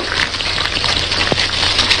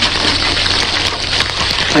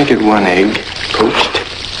 I get 1 egg, poached.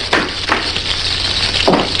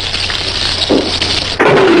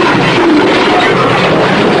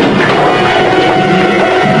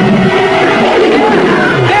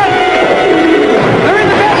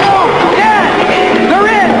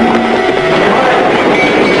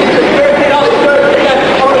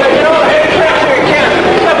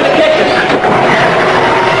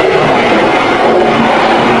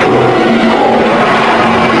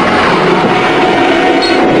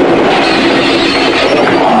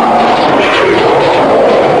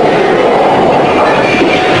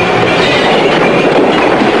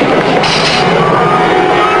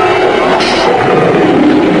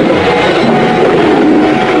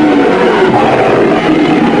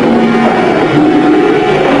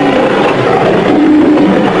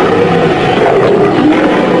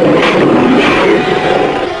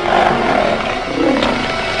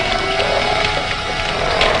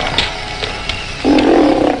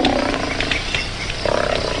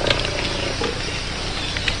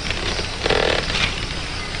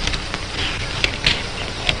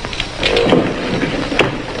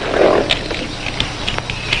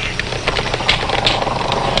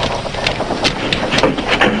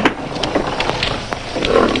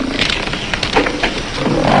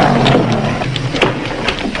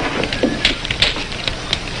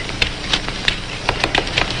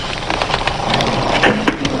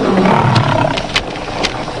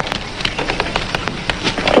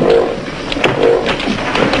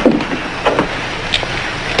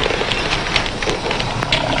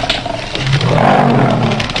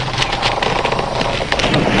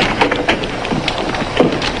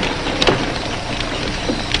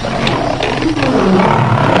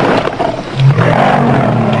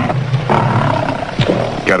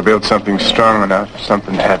 Build something strong enough,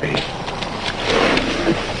 something heavy.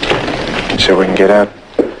 So we can get out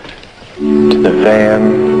to the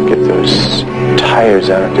van, get those tires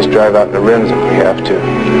on it, just drive out the rims if we have to.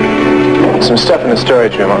 Some stuff in the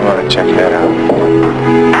storage room, I want to check that out.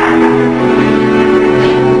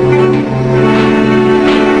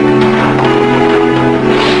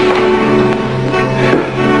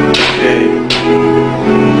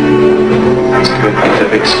 That's good. That's a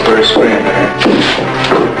big spur spring there.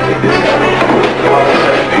 Take this out. That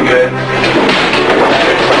should be good.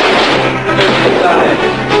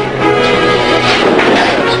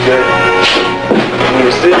 That's good. And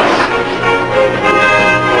use this.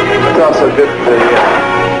 It's also good for the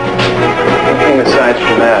thing aside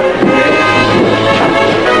from that.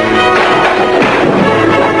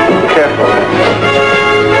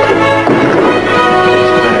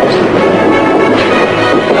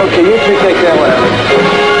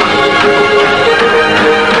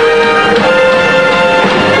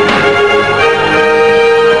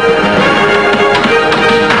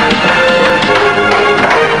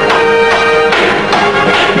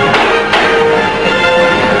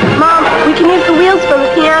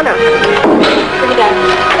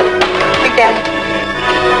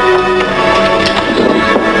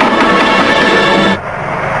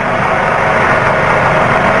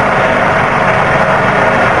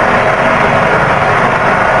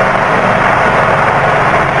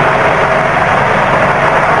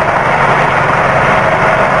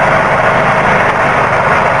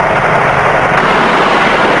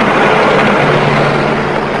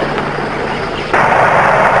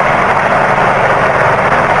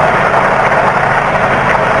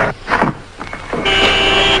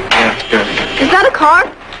 Is that a car?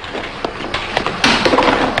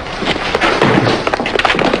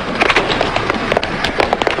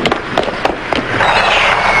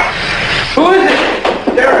 Who is it?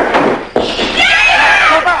 Derek!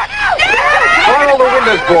 Go back! Why are all the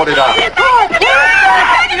windows boarded up? In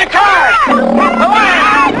the car!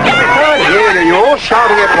 I can't hear you. You're all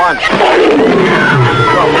shouting at once.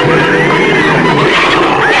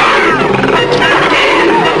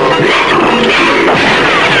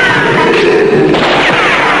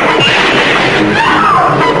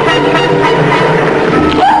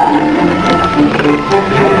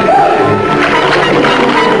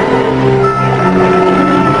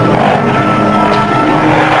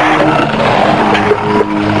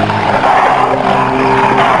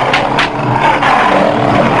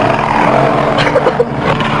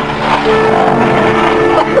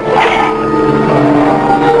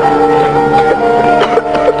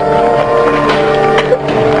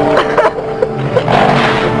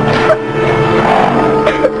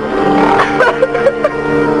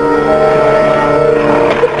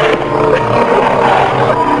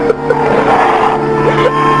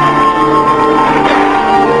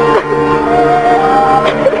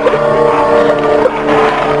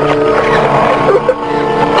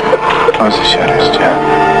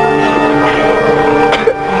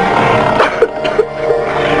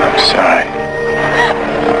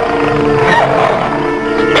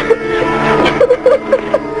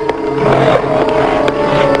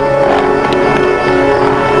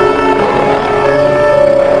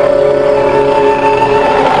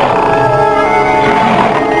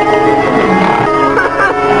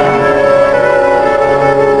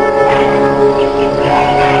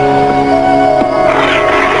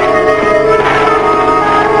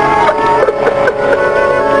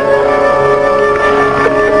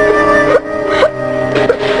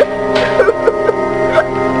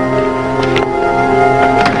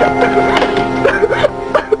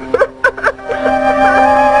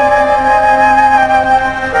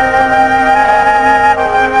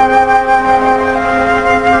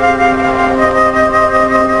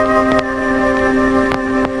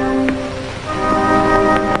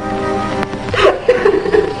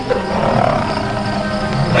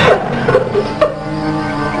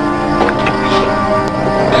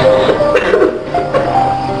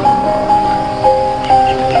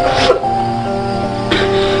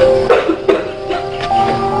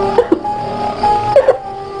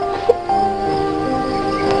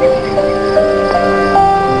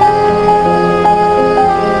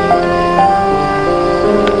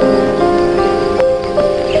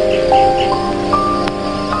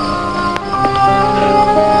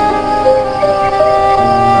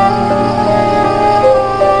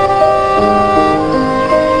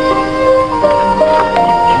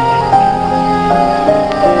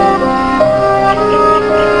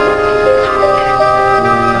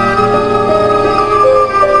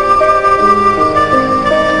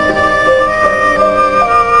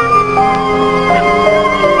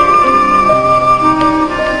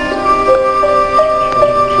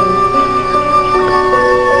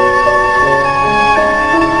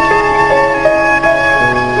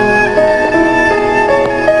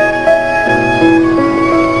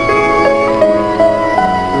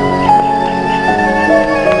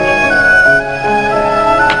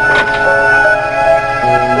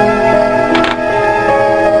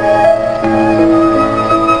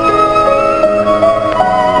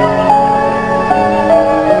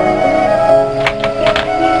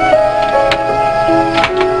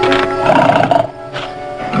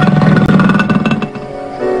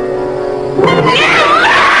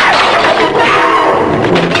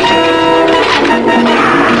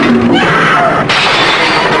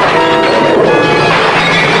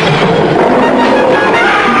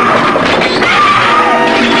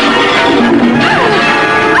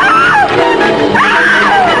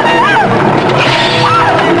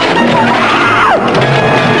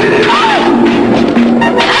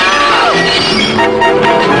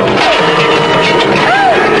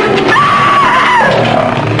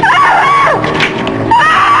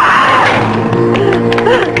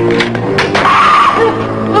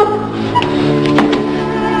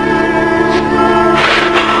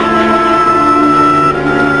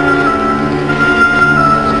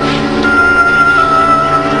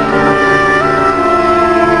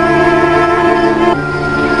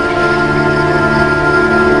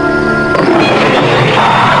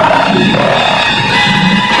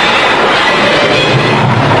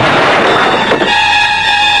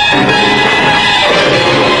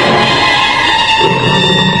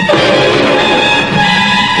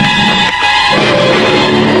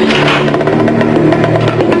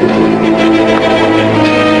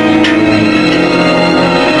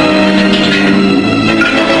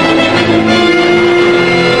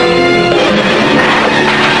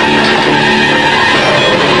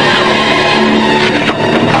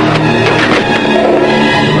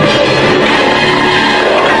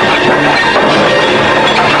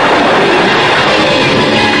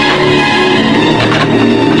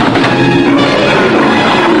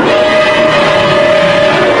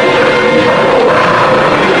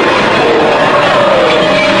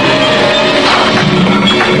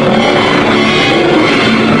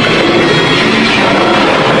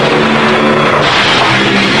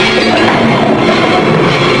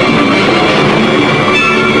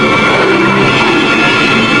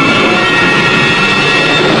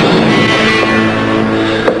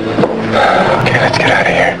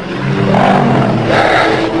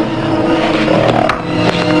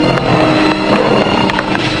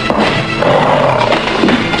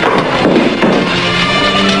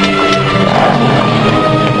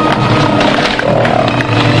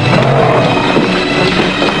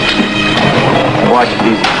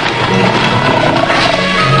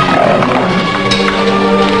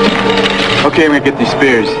 Okay, I'm gonna get these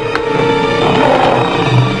spears.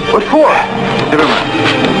 What for?